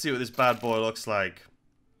 Alright, let's see what this bad boy looks like.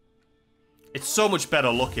 It's so much better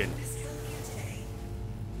looking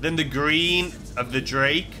than the green of the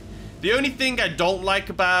Drake. The only thing I don't like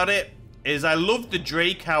about it is I love the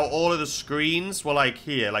Drake, how all of the screens were like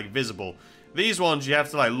here, like visible. These ones, you have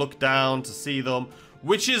to like look down to see them,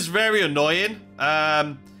 which is very annoying.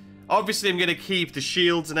 Obviously, I'm going to keep the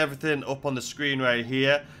shields and everything up on the screen right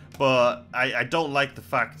here. But I don't like the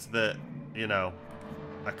fact that, you know,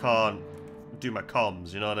 I can't do my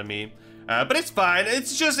comms, you know what I mean? But it's fine.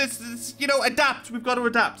 It's just, it's you know, adapt. We've got to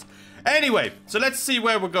adapt. Anyway, so let's see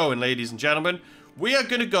where we're going, ladies and gentlemen. We are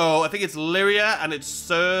going to go, I think it's Lyria, and it's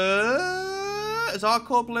Sir... Is our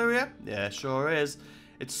called Lyria? Yeah, sure is.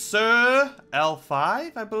 It's Sir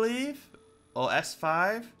L5, I believe. Or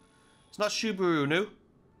S5. It's not Subaru.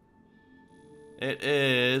 It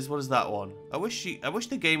is... What is that one? I wish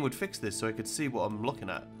the game would fix this so I could see what I'm looking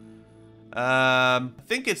at. I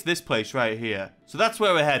think it's this place right here. So that's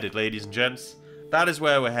where we're headed, ladies and gents. That is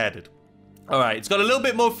where we're headed. Alright, it's got a little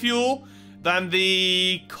bit more fuel than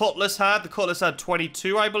the Cutlass had. The Cutlass had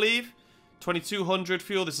 22, I believe. 2200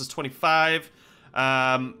 fuel. This is 25.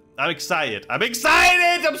 I'm excited. I'm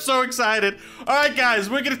excited! I'm so excited! Alright, guys,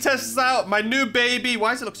 we're going to test this out. My new baby.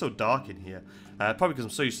 Why does it look so dark in here? Probably because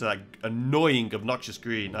I'm so used to that annoying, obnoxious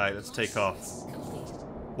green. Alright, let's take off.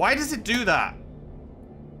 Why does it do that?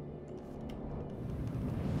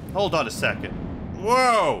 Hold on a second.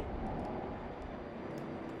 Whoa!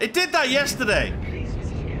 It did that yesterday.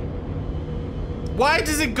 Why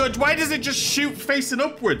does it go? Why does it just shoot facing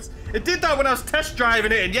upwards? It did that when I was test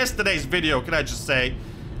driving it in yesterday's video, can I just say?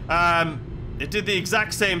 It did the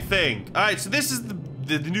exact same thing. Alright, so this is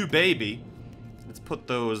the new baby. Let's put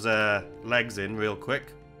those legs in real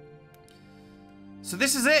quick. So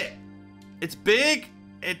this is it. It's big,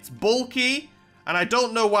 it's bulky, and I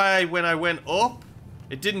don't know why when I went up,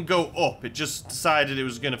 it didn't go up. It just decided it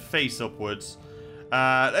was going to face upwards.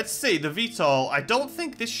 Let's see, the VTOL. I don't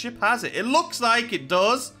think this ship has it. It looks like it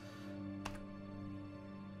does.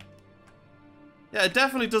 Yeah, it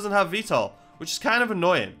definitely doesn't have VTOL, which is kind of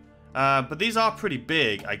annoying. But these are pretty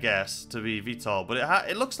big, I guess, to be VTOL. But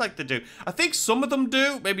it looks like they do. I think some of them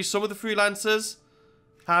do. Maybe some of the Freelancers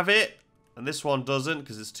have it. And this one doesn't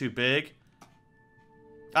because it's too big.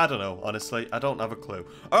 I don't know, honestly. I don't have a clue.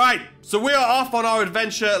 Alright, so we are off on our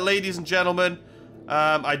adventure, ladies and gentlemen.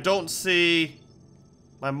 I don't see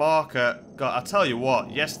my marker. God, I'll tell you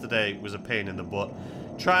what. Yesterday was a pain in the butt.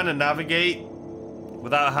 Trying to navigate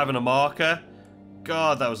without having a marker.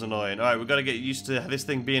 God, that was annoying. Alright, we've got to get used to this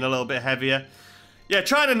thing being a little bit heavier. Yeah,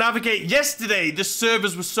 trying to navigate. Yesterday, the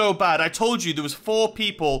servers were so bad. I told you there was 4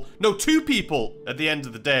 people. No, 2 people at the end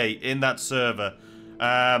of the day in that server.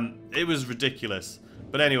 It was ridiculous.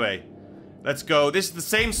 But anyway, let's go. This is the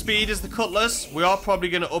same speed as the Cutlass. We are probably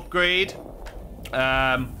going to upgrade.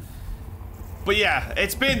 But yeah,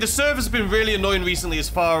 the server's been really annoying recently as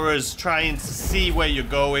far as trying to see where you're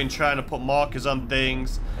going, trying to put markers on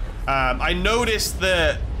things. I noticed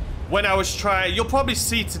that when I was trying, you'll probably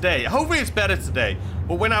see today, hopefully it's better today,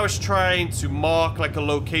 but when I was trying to mark like a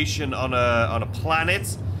location on a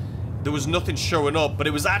planet, there was nothing showing up, but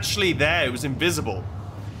it was actually there. It was invisible.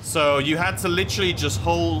 So you had to literally just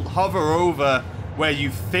hover over where you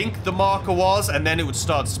think the marker was, and then it would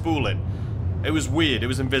start spooling. It was weird. It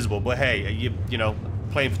was invisible. But hey, you know,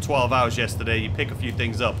 playing for 12 hours yesterday, you pick a few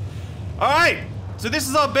things up. All right. So this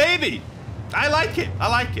is our baby. I like it. I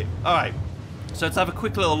like it. All right. So let's have a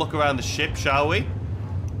quick little look around the ship, shall we?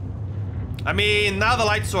 I mean, now the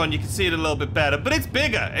lights are on, you can see it a little bit better, but it's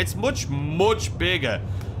bigger. It's much, much bigger.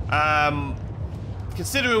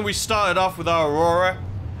 Considering we started off with our Aurora,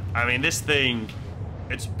 I mean, this thing,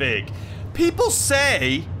 it's big. People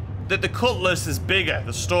say that the Cutlass is bigger,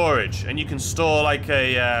 the storage, and you can store like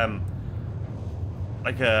a,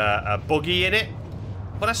 like a buggy in it.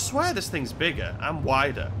 But I swear this thing's bigger and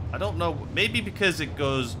wider. I don't know. Maybe because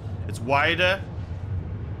it's wider,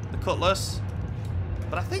 the Cutlass.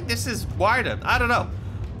 But I think this is wider. I don't know.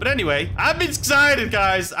 But anyway, I'm excited,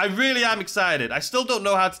 guys. I really am excited. I still don't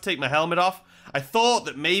know how to take my helmet off. I thought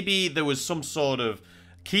that maybe there was some sort of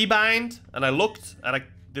keybind, and I looked, and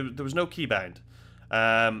there was no keybind.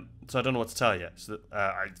 So I don't know what to tell you. So,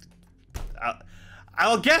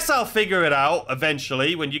 I'll guess I'll figure it out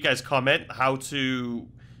eventually when you guys comment how to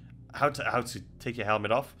take your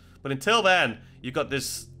helmet off. But until then, you've got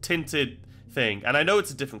this tinted thing, and I know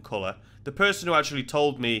it's a different color. The person who actually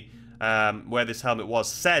told me where this helmet was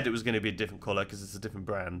said it was going to be a different color because it's a different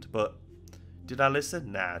brand. But did I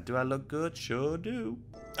listen? Nah. Do I look good? Sure do.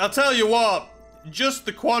 I'll tell you what. Just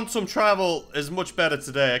the quantum travel is much better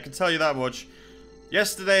today. I can tell you that much.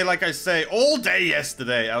 Yesterday, like I say, all day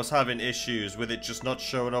yesterday, I was having issues with it just not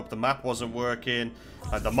showing up. The map wasn't working,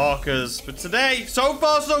 and the markers. But today, so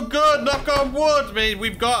far so good. Knock on wood. I mean,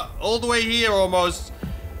 we've got all the way here almost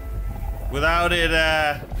without it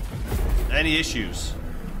any issues.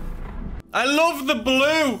 I love the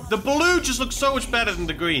blue. The blue just looks so much better than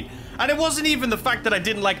the green. And it wasn't even the fact that I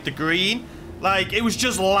didn't like the green. Like, it was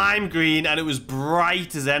just lime green, and it was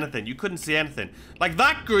bright as anything. You couldn't see anything. Like,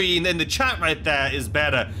 that green in the chat right there is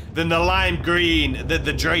better than the lime green that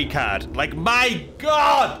the Drake had. Like, my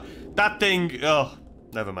God! That thing... Oh,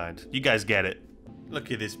 never mind. You guys get it.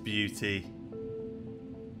 Look at this beauty.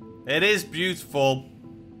 It is beautiful.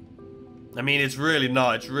 I mean, it's really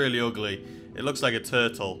not. It's really ugly. It looks like a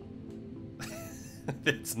turtle.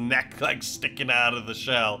 Its neck, like, sticking out of the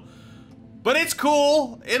shell. But it's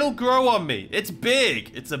cool. It'll grow on me. It's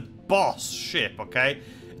big. It's a boss ship, okay?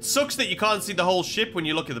 It sucks that you can't see the whole ship when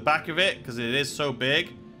you look at the back of it, because it is so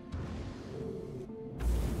big.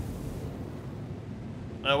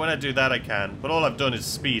 When I do that, I can. But all I've done is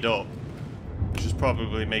speed up, which is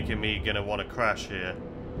probably making me gonna want to crash here.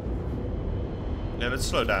 Yeah, let's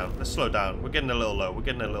slow down. Let's slow down. We're getting a little low. We're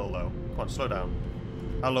getting a little low. Come on, slow down.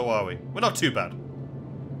 How low are we? We're not too bad.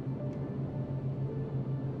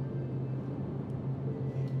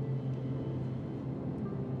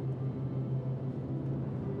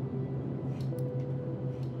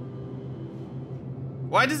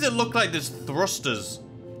 Why does it look like there's thrusters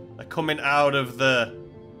are coming out of the...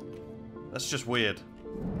 That's just weird.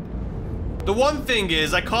 The one thing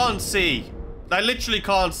is, I can't see. I literally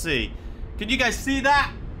can't see. Can you guys see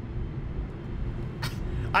that?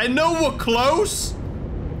 I know we're close,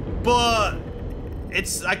 but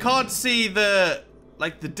it's... I can't see the...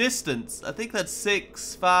 Like, the distance. I think that's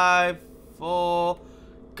 6, 5, 4...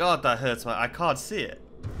 God, that hurts my... I can't see it.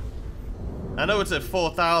 I know it's at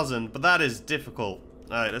 4,000, but that is difficult.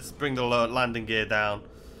 Alright, let's bring the landing gear down.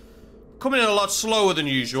 Coming in a lot slower than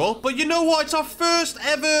usual, but you know what? It's our first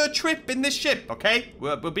ever trip in this ship, okay?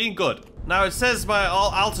 We're being good. Now, it says my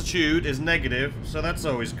altitude is negative, so that's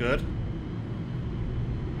always good.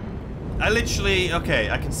 I literally... Okay,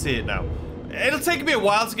 I can see it now. It'll take me a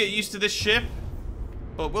while to get used to this ship,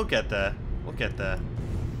 but we'll get there. We'll get there.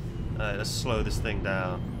 Alright, let's slow this thing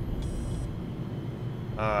down.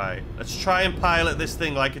 Alright, let's try and pilot this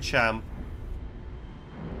thing like a champ.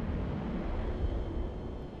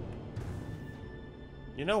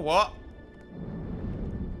 You know what?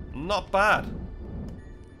 Not bad.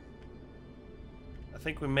 I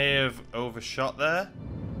think we may have overshot there.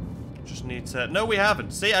 Just need to... No, we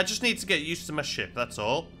haven't. See, I just need to get used to my ship, that's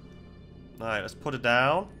all. Alright, let's put it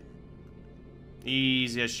down.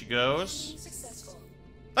 Easy as she goes. Successful.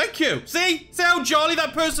 Thank you! See? See how jolly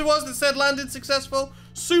that person was that said landed successful?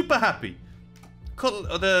 Super happy.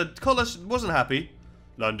 The Cutlass wasn't happy.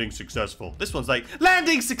 Landing successful. This one's like,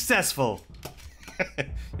 landing successful!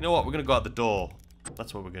 You know what? We're gonna go out the door.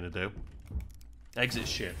 That's what we're gonna do. Exit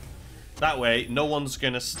ship. That way, no one's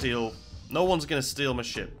gonna steal my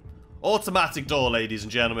ship. Automatic door, ladies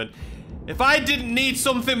and gentlemen. If I didn't need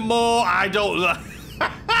something more, I don't...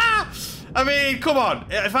 I mean, come on.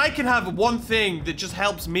 If I can have one thing that just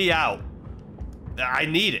helps me out, I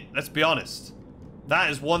need it. Let's be honest.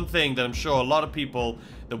 That is one thing that I'm sure a lot of people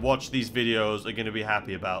that watch these videos are gonna be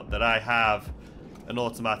happy about. That I have an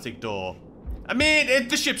automatic door. I mean,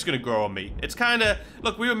 the ship's gonna grow on me. It's kind of...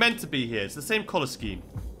 Look, we were meant to be here. It's the same color scheme.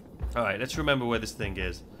 Alright, let's remember where this thing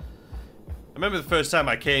is. I remember the first time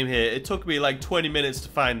I came here, it took me like 20 minutes to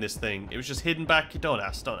find this thing. It was just hidden back. Don't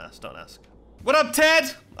ask, don't ask, don't ask. What up,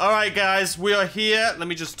 Ted? Alright, guys, we are here. Let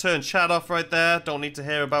me just turn chat off right there. Don't need to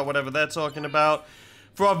hear about whatever they're talking about.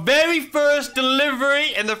 For our very first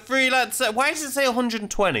delivery in the Freelancer... Why does it say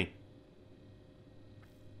 120?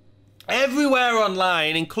 Everywhere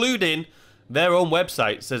online, including... Their own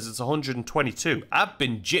website says it's 122. I've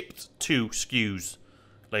been gypped 2 SKUs,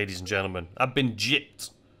 ladies and gentlemen. I've been gypped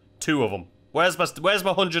 2 of them. Where's my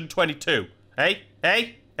 122? Hey?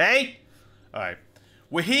 Hey? Hey? Alright.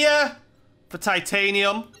 We're here for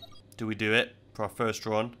titanium. Do we do it for our first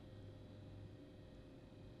run?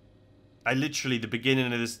 I literally, the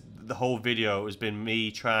beginning of the whole video has been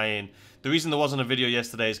me trying. The reason there wasn't a video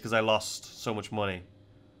yesterday is because I lost so much money.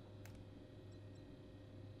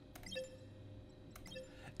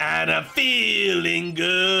 And I'm feeling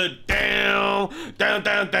good. Down, down,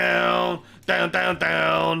 down, down, down, down,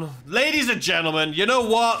 down. Ladies and gentlemen, you know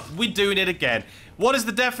what? We're doing it again. What is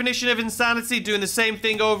the definition of insanity? Doing the same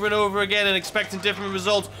thing over and over again and expecting different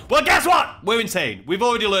results? Well, guess what? We're insane. We've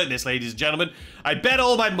already learned this, ladies and gentlemen. I bet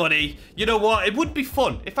all my money. You know what? It would be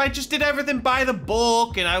fun if I just did everything by the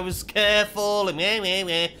book and I was careful and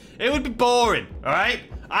It would be boring, all right?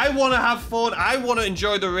 I want to have fun. I want to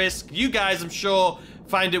enjoy the risk. You guys, I'm sure,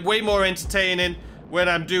 find it way more entertaining when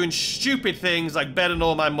I'm doing stupid things like betting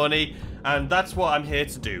all my money. And that's what I'm here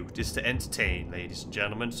to do, just to entertain, ladies and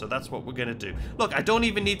gentlemen. So that's what we're going to do. Look, I don't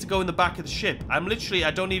even need to go in the back of the ship. I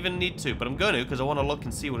don't even need to, but I'm going to because I want to look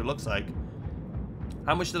and see what it looks like.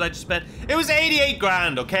 How much did I just spend? It was 88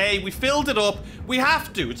 grand, okay? We filled it up. We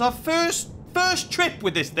have to. It's our first trip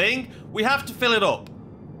with this thing. We have to fill it up.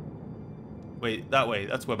 Wait, that way.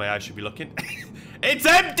 That's where my eyes should be looking. It's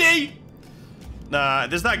empty! Nah,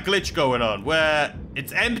 there's that glitch going on where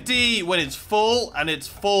it's empty when it's full and it's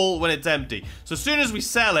full when it's empty. So as soon as we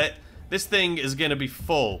sell it, this thing is going to be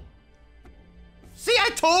full. See, I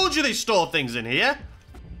told you they store things in here.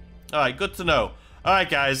 Alright, good to know. Alright,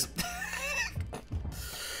 guys.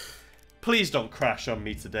 Please don't crash on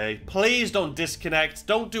me today. Please don't disconnect.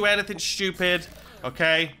 Don't do anything stupid,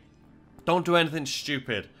 okay? Don't do anything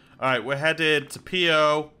stupid. Alright, we're headed to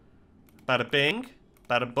PO. Bada bing.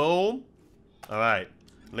 Bada boom. Alright,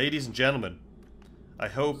 ladies and gentlemen, I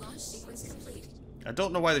hope... I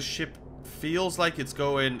don't know why the ship feels like it's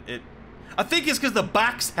going... I think it's because the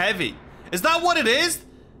back's heavy. Is that what it is?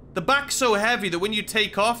 The back's so heavy that when you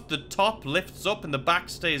take off, the top lifts up and the back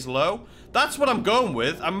stays low? That's what I'm going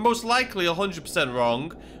with. I'm most likely 100%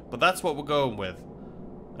 wrong, but that's what we're going with.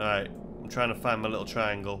 Alright, I'm trying to find my little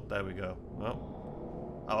triangle. There we go.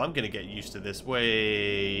 Oh, I'm going to get used to this.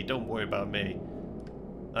 Wait, don't worry about me.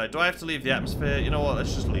 Alright, do I have to leave the atmosphere? You know what?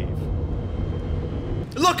 Let's just leave.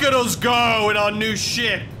 Look at us go in our new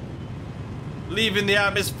ship! Leaving the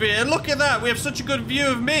atmosphere. Look at that! We have such a good view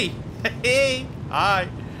of me! Hey! Hi!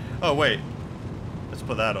 Oh, wait. Let's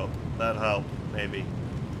put that up. That'll help, maybe.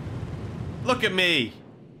 Look at me!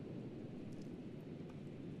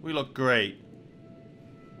 We look great.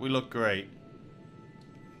 We look great.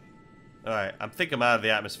 Alright, I think I'm out of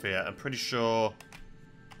the atmosphere. I'm pretty sure...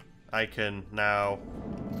 I can now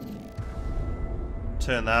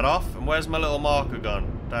turn that off. And where's my little marker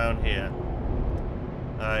gone? Down here.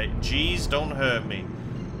 Alright, G's don't hurt me.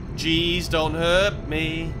 G's don't hurt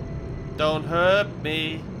me. Don't hurt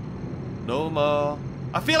me. No more.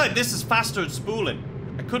 I feel like this is faster at spooling.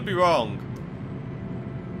 I could be wrong.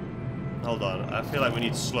 Hold on. I feel like we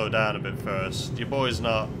need to slow down a bit first. Your boy's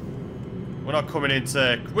not... We're not coming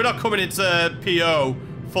into PO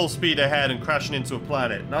full speed ahead and crashing into a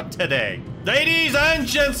planet. Not today. Ladies and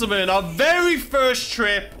gentlemen, our very first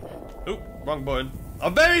trip... Oop, wrong button.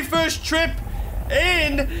 Our very first trip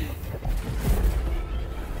in...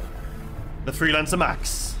 the Freelancer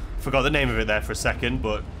Max. Forgot the name of it there for a second,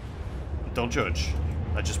 but don't judge.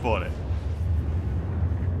 I just bought it.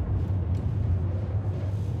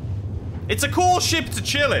 It's a cool ship to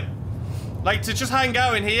chill in. Like, to just hang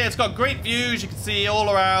out in here. It's got great views. You can see all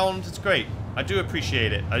around. It's great. I do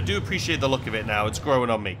appreciate it. I do appreciate the look of it now. It's growing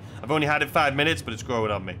on me. I've only had it 5 minutes, but it's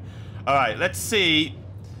growing on me. Alright, let's see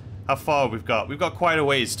how far we've got. We've got quite a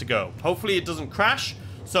ways to go. Hopefully it doesn't crash.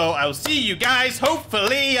 So I'll see you guys,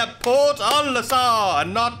 hopefully, at Port Olisar.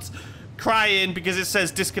 And not crying because it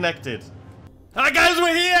says disconnected. Alright guys,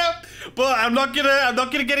 we're here! But I'm not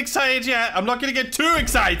gonna get excited yet. I'm not gonna get too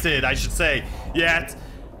excited, I should say, yet.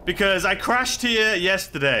 Because I crashed here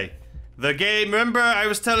yesterday. The game, remember I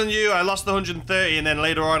was telling you I lost the 130 and then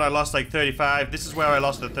later on I lost like 35. This is where I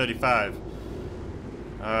lost the 35.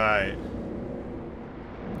 Alright.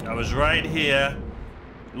 I was right here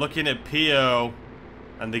looking at PO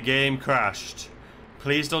and the game crashed.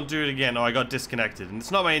 Please don't do it again. Oh, I got disconnected. And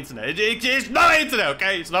it's not my internet. It's not my internet,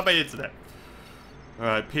 okay? It's not my internet.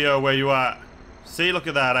 Alright, PO, where you at? See, look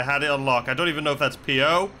at that. I had it unlocked. I don't even know if that's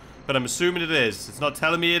PO, but I'm assuming it is. It's not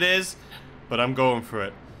telling me it is, but I'm going for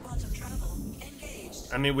it.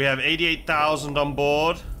 I mean, we have 88,000 on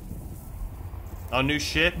board. Our new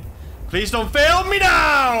ship. Please don't fail me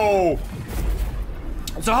now!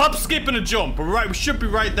 It's a hop, skip, and a jump. We're right, we should be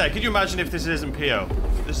right there. Can you imagine if this isn't PO?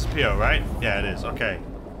 This is PO, right? Yeah, it is. Okay.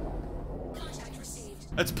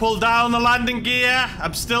 Let's pull down the landing gear.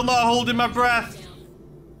 I'm still not holding my breath.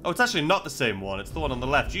 Oh, it's actually not the same one. It's the one on the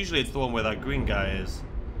left. Usually it's the one where that green guy is.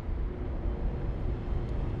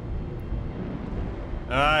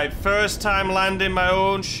 Alright, first time landing my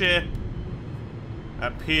own ship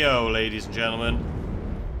at PO, ladies and gentlemen.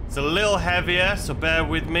 It's a little heavier, so bear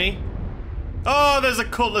with me. Oh, there's a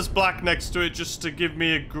Cutlass black next to it just to give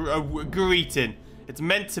me a greeting. It's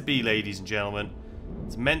meant to be, ladies and gentlemen.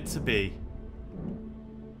 It's meant to be.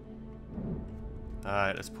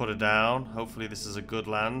 Alright, let's put it down. Hopefully this is a good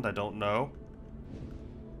land. I don't know.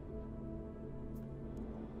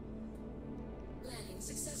 Landing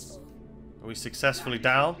successful. Are we successfully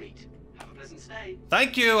down? Have a pleasant stay.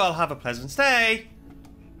 Thank you. I'll have a pleasant stay.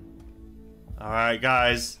 Alright,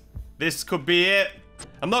 guys. This could be it.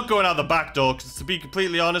 I'm not going out the back door because, to be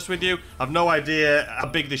completely honest with you, I've no idea how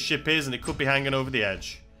big this ship is and it could be hanging over the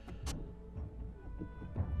edge.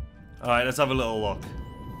 Alright, let's have a little look.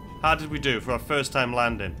 How did we do for our first time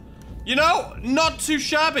landing? You know, not too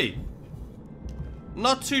shabby.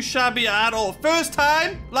 Not too shabby at all. First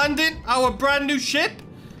time landing our brand new ship.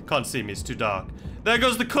 Can't see me, it's too dark. There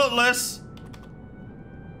goes the Cutlass.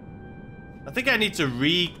 I think I need to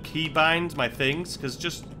re-keybind my things because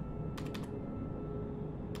just...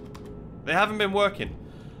 they haven't been working.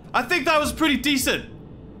 I think that was pretty decent.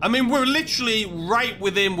 I mean, we're literally right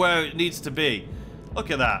within where it needs to be.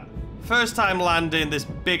 Look at that. First time landing this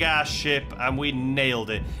big ass ship and we nailed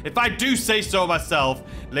it. If I do say so myself,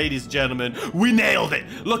 ladies and gentlemen, we nailed it.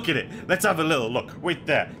 Look at it. Let's have a little look. Wait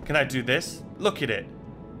there. Can I do this? Look at it.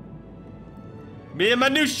 Me and my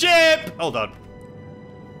new ship. Hold on.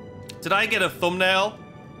 Did I get a thumbnail?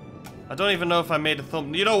 I don't even know if I made a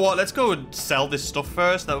thumbnail. You know what? Let's go and sell this stuff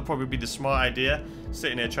first. That would probably be the smart idea.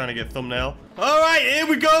 Sitting here trying to get a thumbnail. All right, here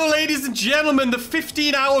we go, ladies and gentlemen. The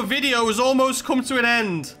 15-hour video has almost come to an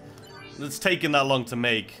end. It's taken that long to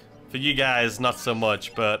make. For you guys, not so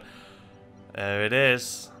much, but there it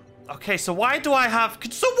is. Okay, so why do I have...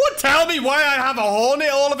 Could someone tell me why I have a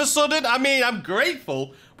Hornet all of a sudden? I mean, I'm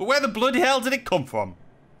grateful, but where the bloody hell did it come from?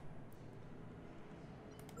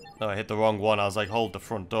 Oh, I hit the wrong one. I was like, hold the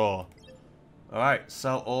front door. Alright,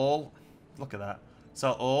 sell all. Look at that.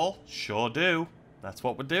 Sell all. Sure do. That's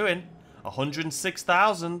what we're doing.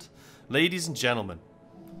 106,000. Ladies and gentlemen.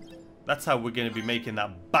 That's how we're going to be making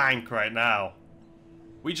that bank right now.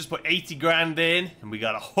 We just put 80 grand in and we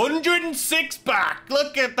got 106 back.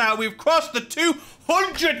 Look at that. We've crossed the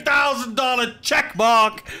 $200,000 check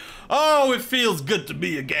mark. Oh, it feels good to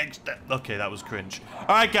be a gangster. Okay, that was cringe.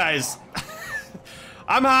 Alright, guys.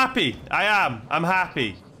 I'm happy. I am. I'm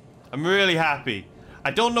happy. I'm really happy.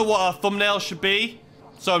 I don't know what our thumbnail should be,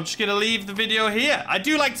 so I'm just going to leave the video here. I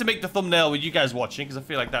do like to make the thumbnail with you guys watching, because I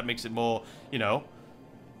feel like that makes it more, you know,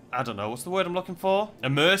 I don't know. What's the word I'm looking for?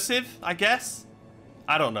 Immersive, I guess?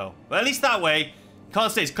 I don't know. But at least that way, you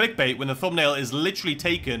can't say it's clickbait when the thumbnail is literally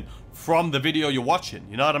taken from the video you're watching.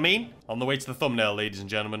 You know what I mean? On the way to the thumbnail, ladies and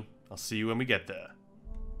gentlemen. I'll see you when we get there.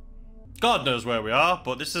 God knows where we are,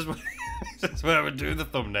 but this is where... this is where we do the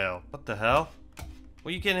thumbnail. What the hell?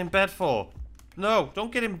 What are you getting in bed for? No,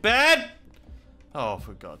 don't get in bed! Oh,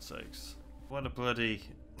 for God's sakes. What a bloody...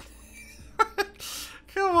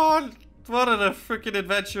 Come on. What a freaking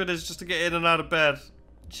adventure it is just to get in and out of bed.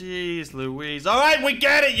 Jeez Louise. Alright, we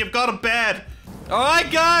get it. You've got a bed.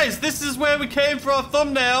 Alright, guys. This is where we came for our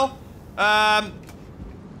thumbnail. I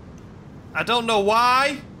don't know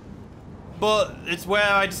why, but it's where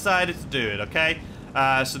I decided to do it, okay?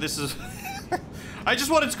 So this is... I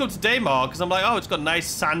just wanted to go to Daymar because I'm like, oh, it's got nice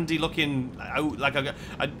sandy looking out. Like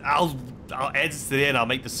I'll edit it in. I'll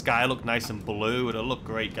make the sky look nice and blue. It'll look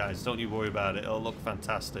great, guys. Don't you worry about it. It'll look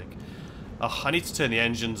fantastic. Oh, I need to turn the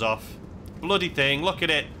engines off. Bloody thing. Look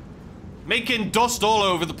at it. Making dust all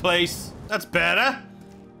over the place. That's better.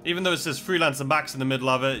 Even though it says Freelancer Max in the middle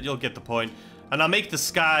of it, you'll get the point. And I'll make the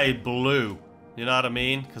sky blue. You know what I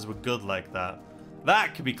mean? Because we're good like that.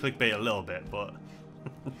 That could be clickbait a little bit, but...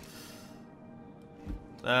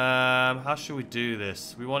 how should we do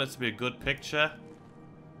this? We want it to be a good picture.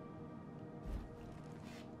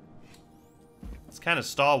 It's kind of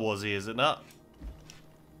Star Wars-y, is it not?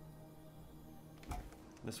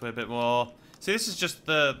 This way a bit more. See, this is just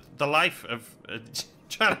the life of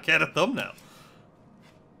trying to get a thumbnail.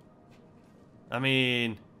 I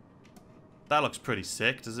mean, that looks pretty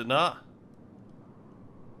sick, does it not?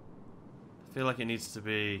 I feel like it needs to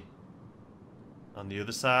be on the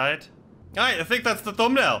other side. Alright, I think that's the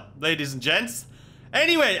thumbnail, ladies and gents.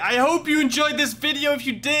 Anyway, I hope you enjoyed this video. If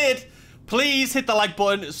you did, Please hit the like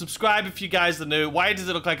button. Subscribe if you guys are new. Why does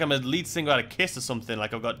it look like I'm a lead singer at a Kiss or something?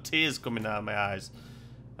 Like I've got tears coming out of my eyes.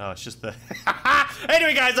 Oh, it's just the...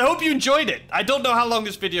 Anyway, guys, I hope you enjoyed it. I don't know how long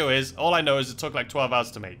this video is. All I know is it took like 12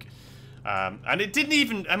 hours to make. And it didn't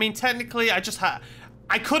even... I mean, technically,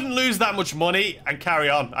 I couldn't lose that much money and carry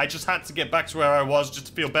on. I just had to get back to where I was just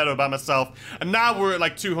to feel better about myself. And now we're at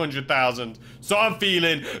like 200,000. So I'm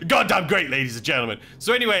feeling goddamn great, ladies and gentlemen.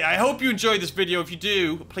 So anyway, I hope you enjoyed this video. If you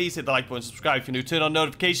do, please hit the like button, subscribe if you're new, turn on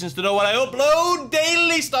notifications to know when I upload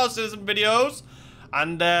daily Star Citizen videos.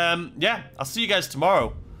 And yeah, I'll see you guys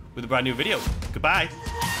tomorrow with a brand new video. Goodbye.